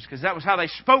Jews, because that was how they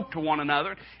spoke to one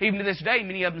another. Even to this day,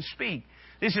 many of them speak.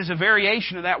 This is a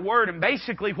variation of that word. And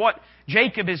basically what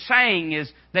Jacob is saying is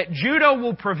that Judah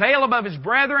will prevail above his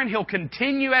brethren. He'll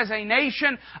continue as a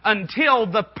nation until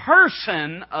the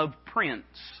person of prince,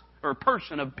 or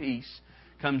person of peace,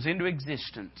 comes into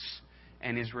existence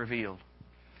and is revealed.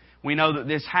 We know that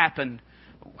this happened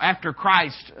after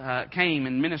Christ came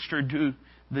and ministered to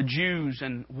the Jews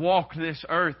and walked this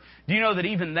earth. Do you know that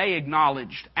even they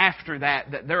acknowledged after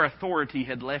that their authority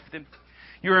had left them?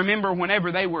 You remember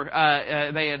whenever they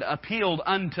had appealed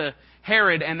unto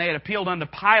Herod and they had appealed unto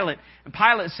Pilate, and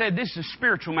Pilate said, this is a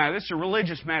spiritual matter, this is a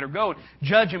religious matter, go and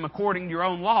judge him according to your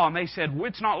own law. And they said, well,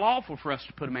 it's not lawful for us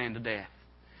to put a man to death.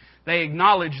 They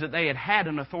acknowledged that they had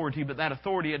an authority, but that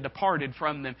authority had departed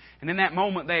from them. And in that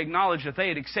moment, they acknowledged that they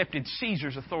had accepted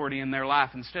Caesar's authority in their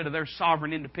life instead of their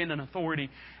sovereign, independent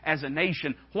authority as a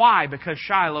nation. Why? Because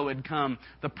Shiloh had come.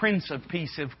 The Prince of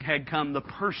Peace had come. The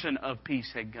person of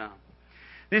peace had come.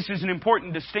 This is an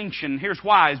important distinction. Here's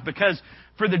why. It's because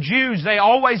for the Jews, they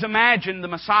always imagined the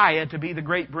Messiah to be the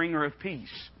great bringer of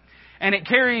peace. And it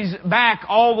carries back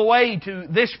all the way to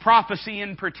this prophecy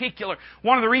in particular.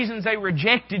 One of the reasons they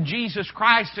rejected Jesus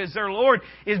Christ as their Lord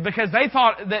is because they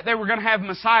thought that they were going to have a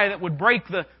Messiah that would break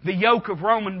the yoke of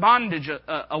Roman bondage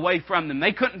away from them.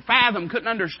 They couldn't fathom, couldn't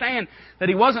understand that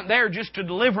He wasn't there just to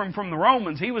deliver them from the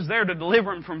Romans. He was there to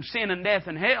deliver them from sin and death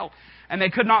and hell. And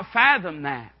they could not fathom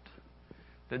that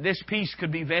this peace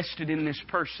could be vested in this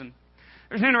person.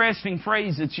 There's an interesting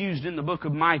phrase that's used in the book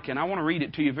of Micah, and I want to read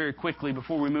it to you very quickly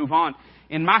before we move on.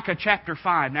 In Micah chapter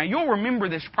 5. Now, you'll remember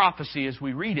this prophecy as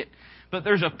we read it, but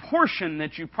there's a portion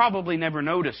that you probably never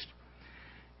noticed.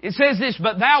 It says this,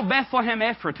 "But thou, Bethlehem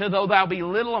Ephratah, though thou be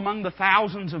little among the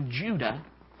thousands of Judah,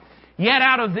 yet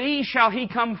out of thee shall he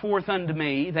come forth unto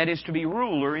me, that is to be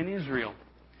ruler in Israel,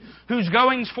 whose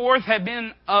goings forth have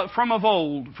been from of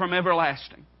old, from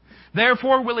everlasting.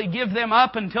 Therefore will he give them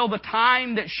up until the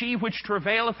time that she which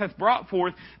travaileth hath brought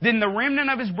forth. Then the remnant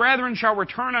of his brethren shall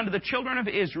return unto the children of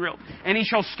Israel. And he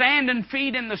shall stand and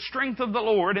feed in the strength of the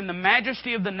Lord, in the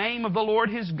majesty of the name of the Lord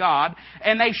his God.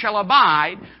 And they shall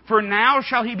abide, for now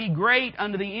shall he be great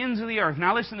unto the ends of the earth."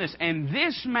 Now listen to this. "And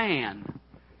this man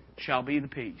shall be the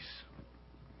peace."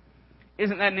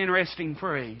 Isn't that an interesting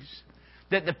phrase?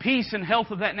 That the peace and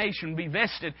health of that nation be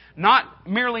vested not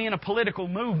merely in a political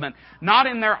movement, not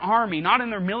in their army, not in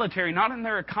their military, not in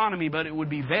their economy, but it would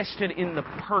be vested in the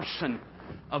person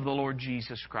of the Lord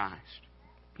Jesus Christ.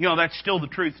 You know, that's still the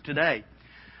truth today.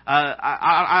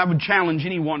 I would challenge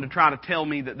anyone to try to tell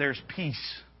me that there's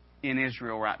peace in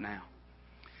Israel right now.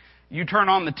 You turn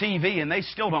on the TV and they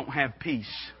still don't have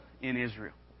peace in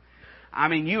Israel. I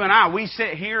mean, you and I, we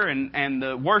sit here and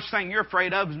the worst thing you're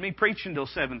afraid of is me preaching till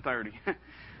 7:30.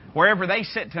 Wherever they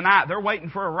sit tonight, they're waiting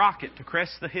for a rocket to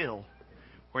crest the hill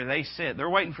where they sit. They're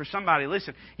waiting for somebody.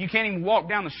 Listen, you can't even walk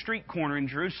down the street corner in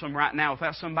Jerusalem right now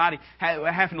without somebody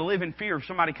having to live in fear of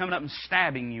somebody coming up and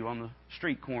stabbing you on the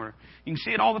street corner. You can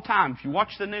see it all the time. If you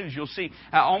watch the news, you'll see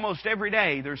almost every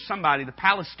day there's somebody. The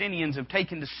Palestinians have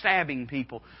taken to stabbing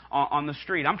people on the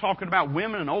street. I'm talking about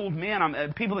women and old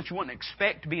men, people that you wouldn't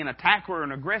expect to be an attacker or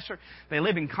an aggressor. They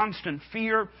live in constant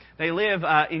fear. They live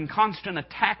in constant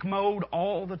attack mode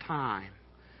all the time.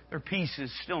 Their peace is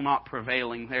still not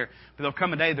prevailing there. But there'll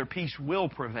come a day their peace will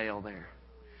prevail there.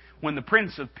 When the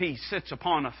Prince of Peace sits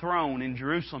upon a throne in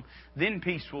Jerusalem, then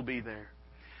peace will be there.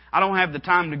 I don't have the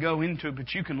time to go into it,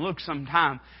 but you can look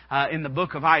sometime in the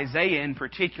book of Isaiah in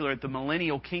particular at the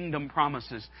millennial kingdom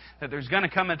promises that there's going to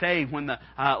come a day when the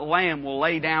lamb will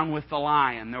lay down with the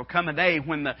lion. There'll come a day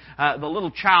when the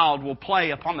little child will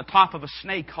play upon the top of a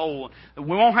snake hole. We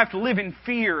won't have to live in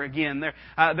fear again.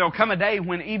 There'll come a day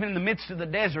when even in the midst of the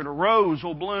desert a rose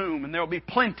will bloom and there'll be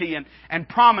plenty and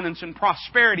prominence and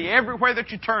prosperity everywhere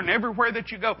that you turn, everywhere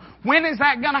that you go. When is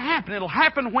that going to happen? It'll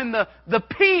happen when the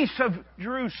peace of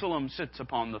Jerusalem sits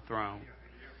upon the throne.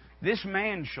 This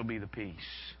man shall be the peace.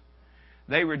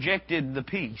 They rejected the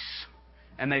peace,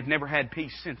 and they've never had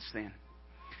peace since then.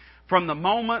 From the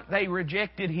moment they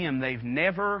rejected Him, they've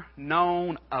never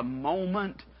known a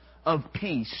moment of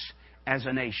peace as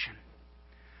a nation.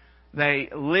 They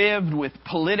lived with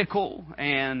political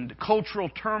and cultural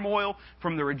turmoil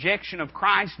from the rejection of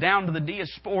Christ down to the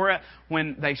diaspora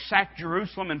when they sacked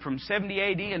Jerusalem. And from 70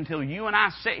 A.D. until you and I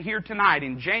sit here tonight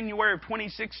in January of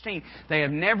 2016, they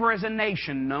have never as a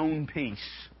nation known peace.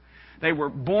 They were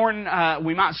born,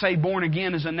 we might say born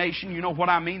again as a nation. You know what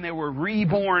I mean? They were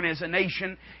reborn as a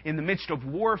nation in the midst of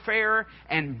warfare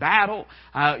and battle.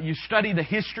 You study the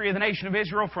history of the nation of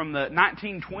Israel from the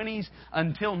 1920s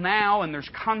until now, and there's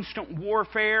constant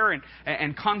warfare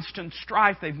and constant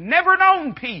strife. They've never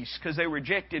known peace because they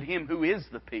rejected Him who is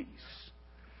the peace.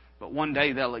 But one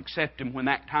day they'll accept Him. When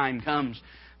that time comes,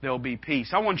 there'll be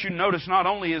peace. I want you to notice not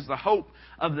only is the hope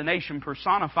of the nation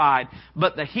personified,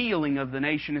 but the healing of the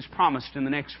nation is promised in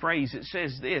the next phrase. It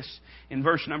says this in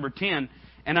verse number 10,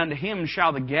 "And unto him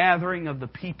shall the gathering of the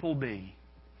people be."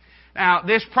 Now,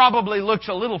 this probably looks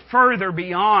a little further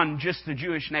beyond just the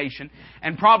Jewish nation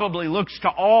and probably looks to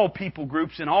all people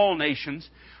groups in all nations,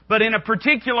 but in a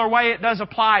particular way it does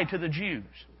apply to the Jews.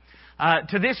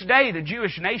 To this day, the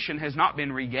Jewish nation has not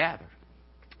been regathered.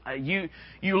 You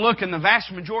look, and the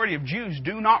vast majority of Jews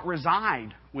do not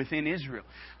reside within Israel.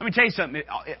 Let me tell you something.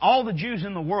 All the Jews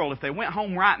in the world, if they went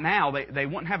home right now, they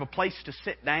wouldn't have a place to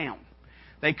sit down.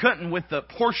 They couldn't, with the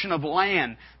portion of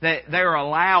land that they're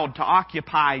allowed to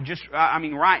occupy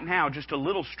right now, just a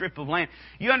little strip of land.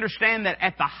 You understand that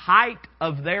at the height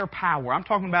of their power, I'm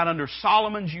talking about under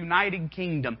Solomon's United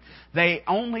Kingdom, they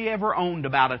only ever owned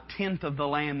about 1/10 of the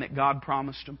land that God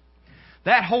promised them.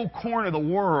 That whole corner of the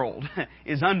world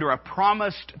is under a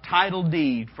promised title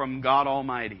deed from God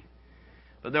Almighty.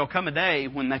 But there'll come a day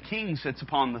when the King sits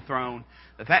upon the throne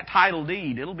that title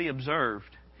deed, it'll be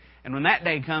observed. And when that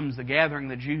day comes, the gathering of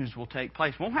the Jews will take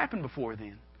place. It won't happen before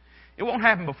then. It won't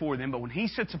happen before then, but when He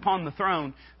sits upon the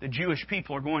throne, the Jewish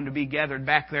people are going to be gathered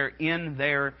back there in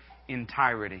their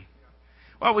entirety.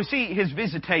 Well, we see His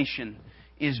visitation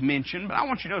is mentioned, but I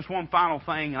want you to notice one final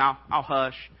thing, and I'll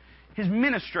hush. His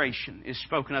ministration is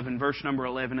spoken of in verse number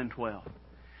 11 and 12.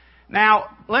 Now,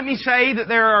 let me say that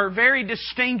there are very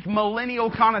distinct millennial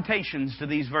connotations to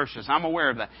these verses. I'm aware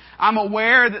of that. I'm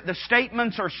aware that the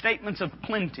statements are statements of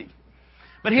plenty.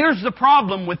 But here's the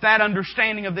problem with that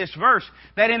understanding of this verse,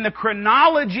 that in the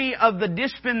chronology of the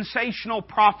dispensational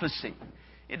prophecy,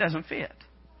 it doesn't fit.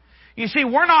 You see,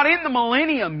 we're not in the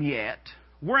millennium yet.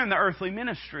 We're in the earthly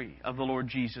ministry of the Lord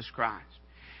Jesus Christ.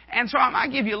 And so I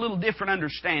might give you a little different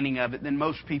understanding of it than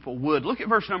most people would. Look at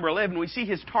verse number 11. We see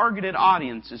His targeted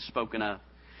audience is spoken of.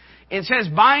 It says,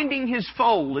 binding His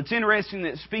foal. It's interesting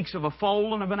that it speaks of a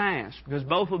foal and of an ass, because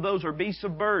both of those are beasts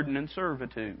of burden and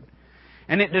servitude.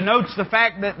 And it denotes the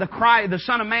fact that the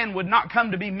Son of Man would not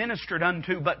come to be ministered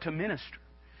unto, but to minister.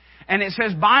 And it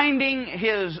says, binding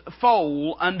His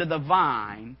foal unto the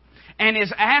vine, and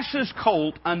His ass's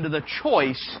colt unto the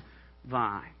choice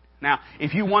vine. Now,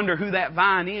 if you wonder who that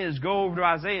vine is, go over to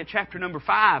Isaiah chapter number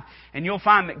 5, and you'll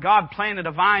find that God planted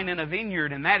a vine in a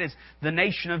vineyard, and that is the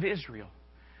nation of Israel.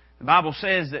 The Bible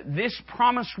says that this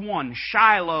promised one,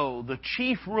 Shiloh, the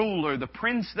chief ruler, the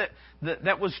prince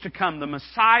that was to come, the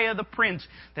Messiah, the prince,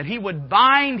 that He would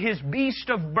bind His beast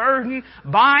of burden,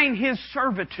 bind His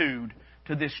servitude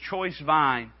to this choice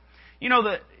vine. You know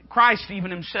that Christ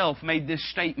even Himself made this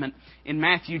statement in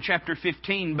Matthew chapter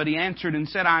 15, but He answered and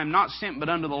said, I am not sent but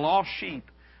unto the lost sheep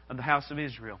of the house of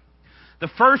Israel.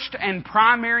 The first and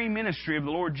primary ministry of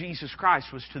the Lord Jesus Christ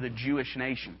was to the Jewish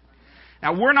nation.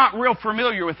 Now, we're not real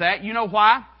familiar with that. You know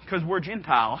why? Because we're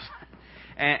Gentiles.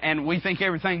 And we think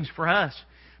everything's for us.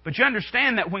 But you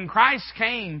understand that when Christ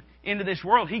came into this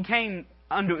world, He came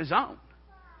unto His own.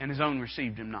 And His own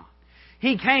received Him not.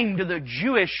 He came to the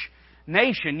Jewish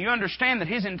nation. You understand that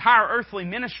His entire earthly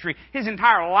ministry, His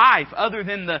entire life, other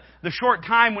than the short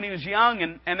time when He was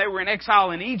young and they were in exile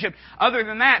in Egypt, other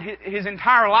than that, His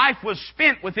entire life was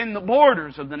spent within the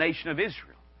borders of the nation of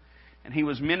Israel. And He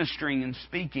was ministering and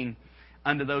speaking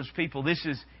unto those people. This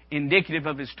is indicative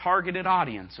of His targeted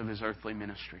audience of His earthly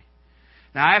ministry.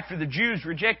 Now, after the Jews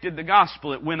rejected the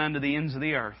gospel, it went unto the ends of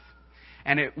the earth.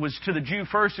 And it was to the Jew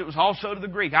first, it was also to the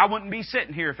Greek. I wouldn't be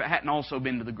sitting here if it hadn't also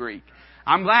been to the Greek.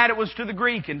 I'm glad it was to the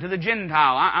Greek and to the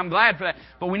Gentile. I'm glad for that.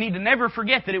 But we need to never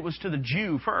forget that it was to the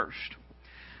Jew first.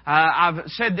 I've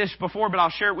said this before, but I'll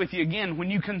share it with you again.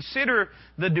 When you consider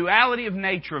the duality of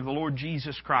nature of the Lord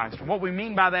Jesus Christ, what we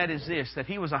mean by that is this, that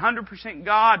He was 100%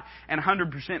 God and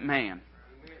 100% man.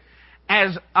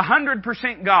 As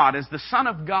 100% God, as the Son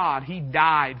of God, He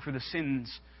died for the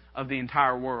sins of the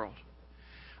entire world.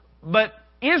 But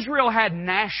Israel had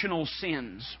national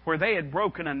sins where they had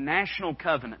broken a national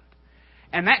covenant.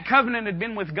 And that covenant had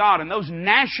been with God, and those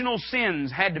national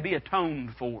sins had to be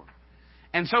atoned for.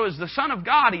 And so as the Son of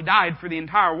God, He died for the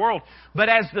entire world. But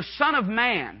as the Son of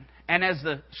Man, and as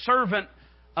the servant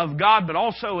of God, but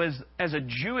also as a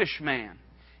Jewish man,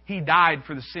 He died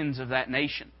for the sins of that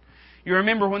nation. You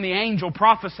remember when the angel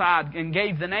prophesied and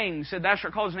gave the name, He said, Thou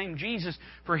shalt call His name Jesus,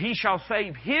 for He shall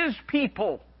save His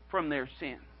people from their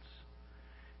sins.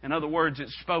 In other words, it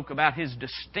spoke about His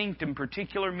distinct and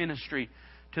particular ministry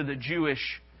to the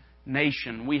Jewish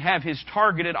nation. We have His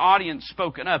targeted audience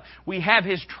spoken of. We have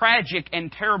His tragic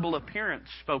and terrible appearance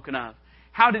spoken of.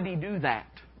 How did He do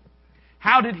that?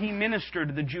 How did He minister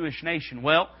to the Jewish nation?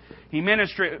 Well, He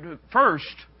ministered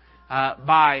first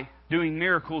by doing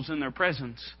miracles in their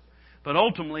presence. But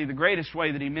ultimately, the greatest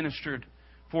way that He ministered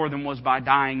for them was by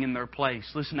dying in their place.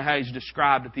 Listen to how He's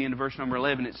described at the end of verse number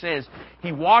 11. It says,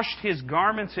 He washed His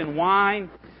garments in wine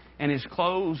and His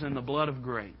clothes in the blood of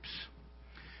grapes.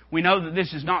 We know that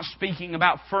this is not speaking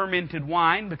about fermented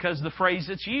wine because of the phrase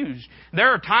that's used. There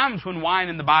are times when wine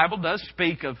in the Bible does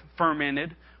speak of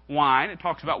fermented wine. It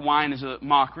talks about wine as a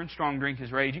mocker and strong drink as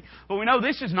raging. But we know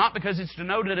this is not because it's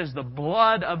denoted as the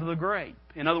blood of the grape.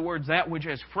 In other words, that which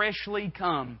has freshly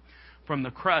come from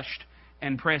the crushed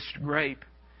and pressed grape.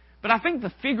 But I think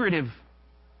the figurative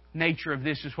nature of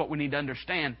this is what we need to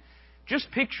understand. Just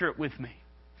picture it with me.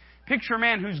 Picture a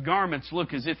man whose garments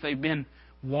look as if they've been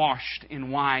washed in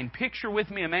wine. Picture with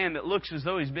me a man that looks as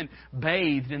though he's been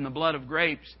bathed in the blood of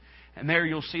grapes. And there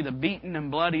you'll see the beaten and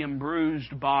bloody and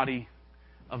bruised body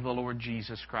of the Lord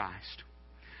Jesus Christ.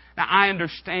 Now, I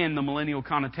understand the millennial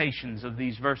connotations of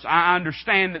these verses. I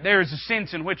understand that there is a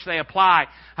sense in which they apply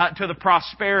to the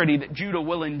prosperity that Judah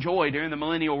will enjoy during the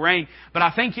millennial reign. But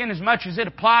I think inasmuch as it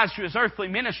applies to His earthly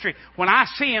ministry, when I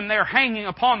see Him there hanging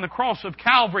upon the cross of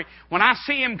Calvary, when I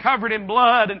see Him covered in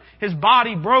blood and His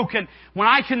body broken, when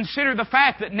I consider the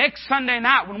fact that next Sunday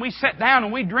night when we sit down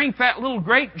and we drink that little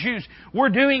grape juice, we're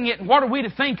doing it, and what are we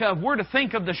to think of? We're to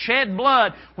think of the shed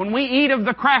blood. When we eat of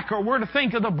the cracker, we're to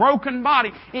think of the broken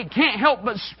body. It can't help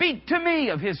but speak to me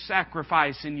of His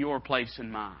sacrifice in your place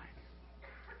and mine.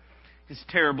 His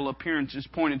terrible appearance is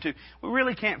pointed to. We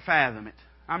really can't fathom it.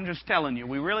 I'm just telling you,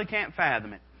 we really can't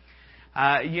fathom it.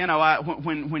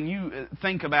 When you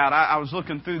think about, I was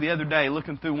looking through the other day,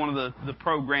 looking through one of the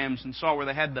programs and saw where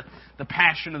they had the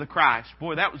Passion of the Christ.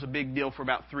 Boy, that was a big deal for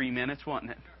about 3 minutes,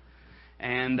 wasn't it?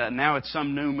 And now it's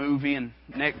some new movie, and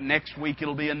next week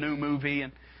it'll be a new movie,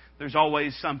 and there's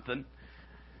always something.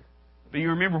 But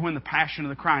you remember when the Passion of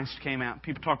the Christ came out,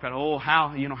 people talk about,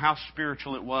 how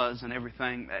spiritual it was and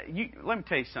everything. Let me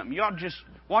tell you something. You ought to just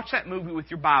watch that movie with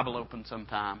your Bible open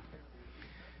sometime.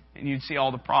 And you'd see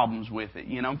all the problems with it.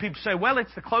 And people say, well,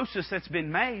 it's the closest that's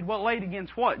been made. Well, laid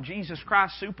against what? Jesus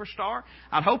Christ Superstar?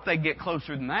 I'd hope they get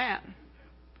closer than that.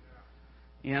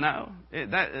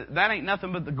 That ain't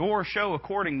nothing but the gore show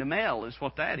according to Mel is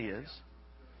what that is.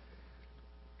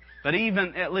 But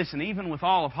even with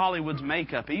all of Hollywood's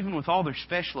makeup, even with all their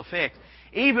special effects,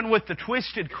 even with the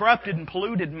twisted, corrupted, and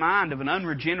polluted mind of an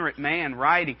unregenerate man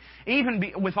writing,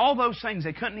 with all those things,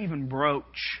 they couldn't even broach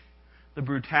the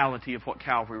brutality of what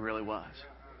Calvary really was.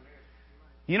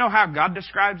 You know how God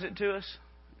describes it to us?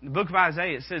 In the book of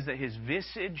Isaiah, it says that His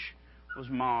visage was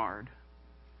marred.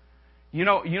 You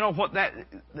know what that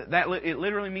it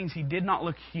literally means? He did not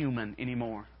look human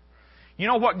anymore. You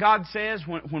know what God says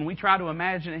when we try to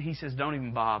imagine it? He says, don't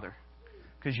even bother,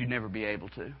 because you'd never be able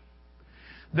to.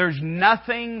 There's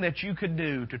nothing that you could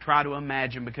do to try to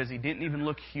imagine, because He didn't even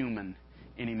look human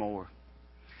anymore.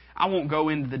 I won't go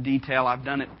into the detail. I've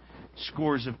done it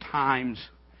scores of times.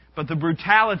 But the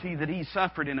brutality that He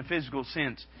suffered in a physical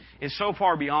sense is so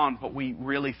far beyond what we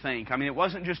really think. I mean, it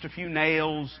wasn't just a few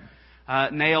nails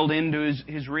nailed into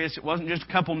his wrists. It wasn't just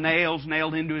a couple nails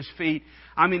nailed into His feet.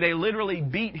 I mean, they literally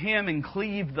beat Him and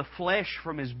cleaved the flesh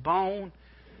from His bone.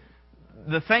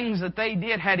 The things that they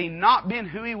did, had He not been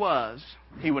who He was,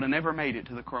 He would have never made it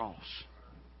to the cross.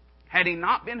 Had He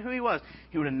not been who He was,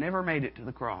 He would have never made it to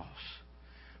the cross.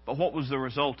 But what was the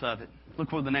result of it? Look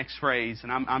for the next phrase,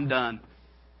 and I'm done.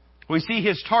 We see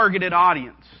His targeted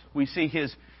audience. We see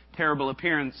His terrible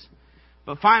appearance.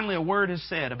 But finally, a word is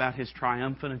said about His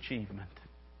triumphant achievement.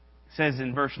 It says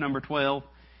in verse number 12,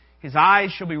 His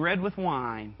eyes shall be red with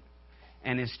wine,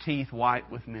 and His teeth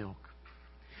white with milk.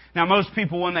 Now, most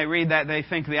people, when they read that, they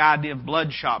think of the idea of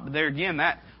bloodshot. But there again,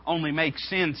 that only makes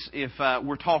sense if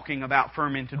we're talking about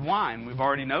fermented wine. We've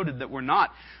already noted that we're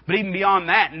not. But even beyond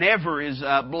that, never is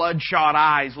bloodshot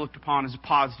eyes looked upon as a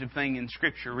positive thing in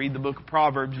Scripture. Read the book of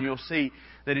Proverbs and you'll see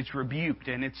that it's rebuked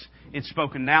and it's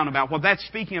spoken down about. What that's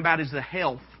speaking about is the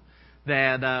health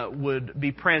that would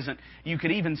be present. You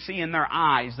could even see in their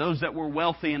eyes, those that were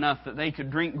wealthy enough that they could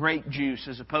drink grape juice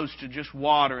as opposed to just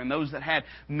water, and those that had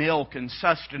milk and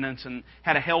sustenance and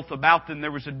had a health about them,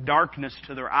 there was a darkness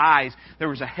to their eyes. There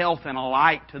was a health and a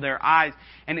light to their eyes.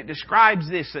 And it describes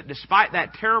this, that despite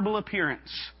that terrible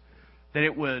appearance, that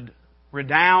it would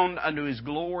redound unto His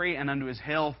glory and unto His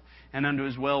health and unto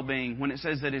His well-being. When it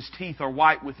says that His teeth are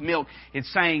white with milk, it's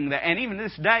saying that, and even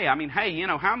this day, I mean, hey,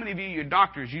 how many of you, your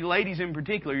doctors, you ladies in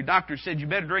particular, your doctors said you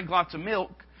better drink lots of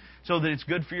milk so that it's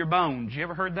good for your bones. You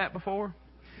ever heard that before?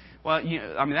 Well,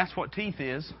 that's what teeth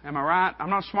is. Am I right? I'm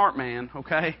not a smart man,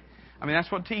 okay? That's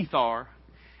what teeth are.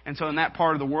 And so in that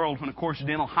part of the world, when, of course,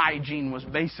 dental hygiene was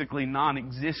basically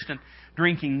non-existent,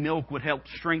 drinking milk would help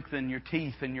strengthen your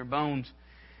teeth and your bones.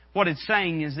 What it's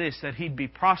saying is this, that He'd be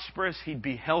prosperous, He'd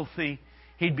be healthy,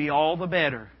 He'd be all the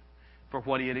better for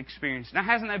what He had experienced. Now,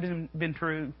 hasn't that been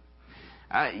true?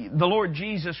 The Lord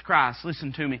Jesus Christ,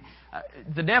 listen to me,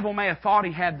 the devil may have thought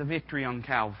he had the victory on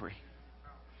Calvary,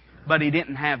 but he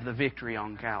didn't have the victory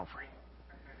on Calvary.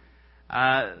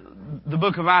 The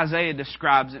book of Isaiah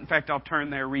describes it. In fact, I'll turn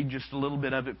there and read just a little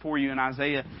bit of it for you in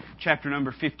Isaiah chapter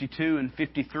number 52 and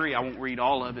 53. I won't read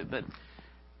all of it, but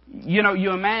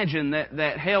you imagine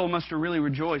that hell must have really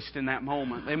rejoiced in that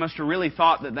moment. They must have really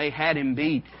thought that they had Him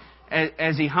beat.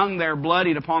 As He hung there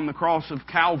bloodied upon the cross of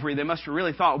Calvary, they must have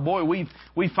really thought, boy,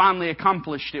 we've finally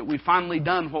accomplished it. We've finally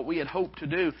done what we had hoped to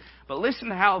do. But listen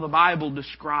to how the Bible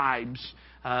describes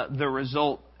the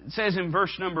result. It says in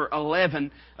verse number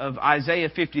 11 of Isaiah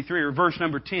 53, or verse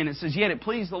number 10, it says, Yet it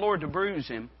pleased the Lord to bruise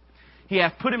Him. He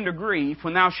hath put Him to grief.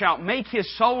 When thou shalt make His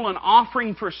soul an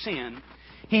offering for sin,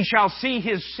 He shall see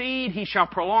His seed, He shall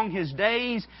prolong His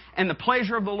days, and the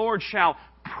pleasure of the Lord shall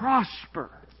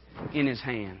prosper in His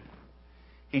hand.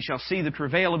 He shall see the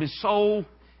travail of His soul,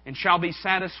 and shall be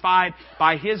satisfied.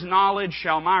 By His knowledge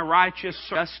shall my righteous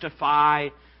justify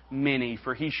many,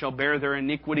 for He shall bear their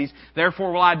iniquities.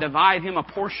 Therefore will I divide him a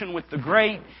portion with the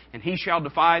great, and he shall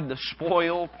divide the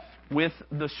spoil with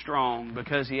the strong,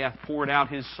 because he hath poured out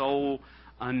his soul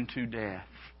unto death.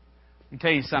 Let me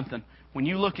tell you something. When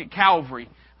you look at Calvary,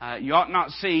 you ought not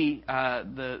see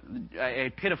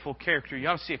a pitiful character. You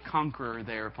ought to see a conqueror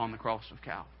there upon the cross of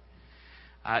Calvary.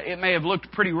 It may have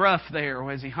looked pretty rough there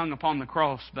as He hung upon the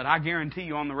cross, but I guarantee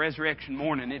you on the resurrection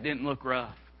morning it didn't look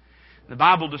rough. The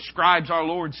Bible describes our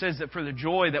Lord, says that for the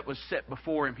joy that was set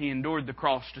before Him, He endured the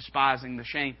cross, despising the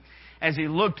shame. As He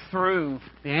looked through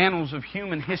the annals of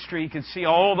human history, He could see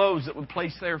all those that would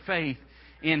place their faith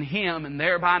in Him and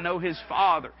thereby know His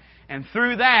Father. And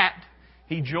through that,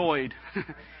 He joyed.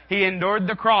 He endured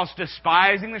the cross,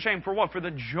 despising the shame. For what? For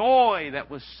the joy that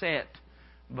was set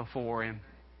before Him.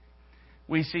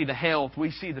 We see the health,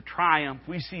 we see the triumph,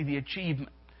 we see the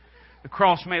achievement. The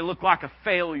cross may look like a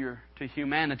failure to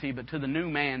humanity, but to the new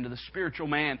man, to the spiritual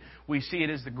man, we see it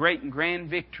as the great and grand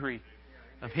victory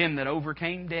of Him that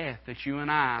overcame death, that you and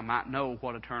I might know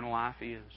what eternal life is.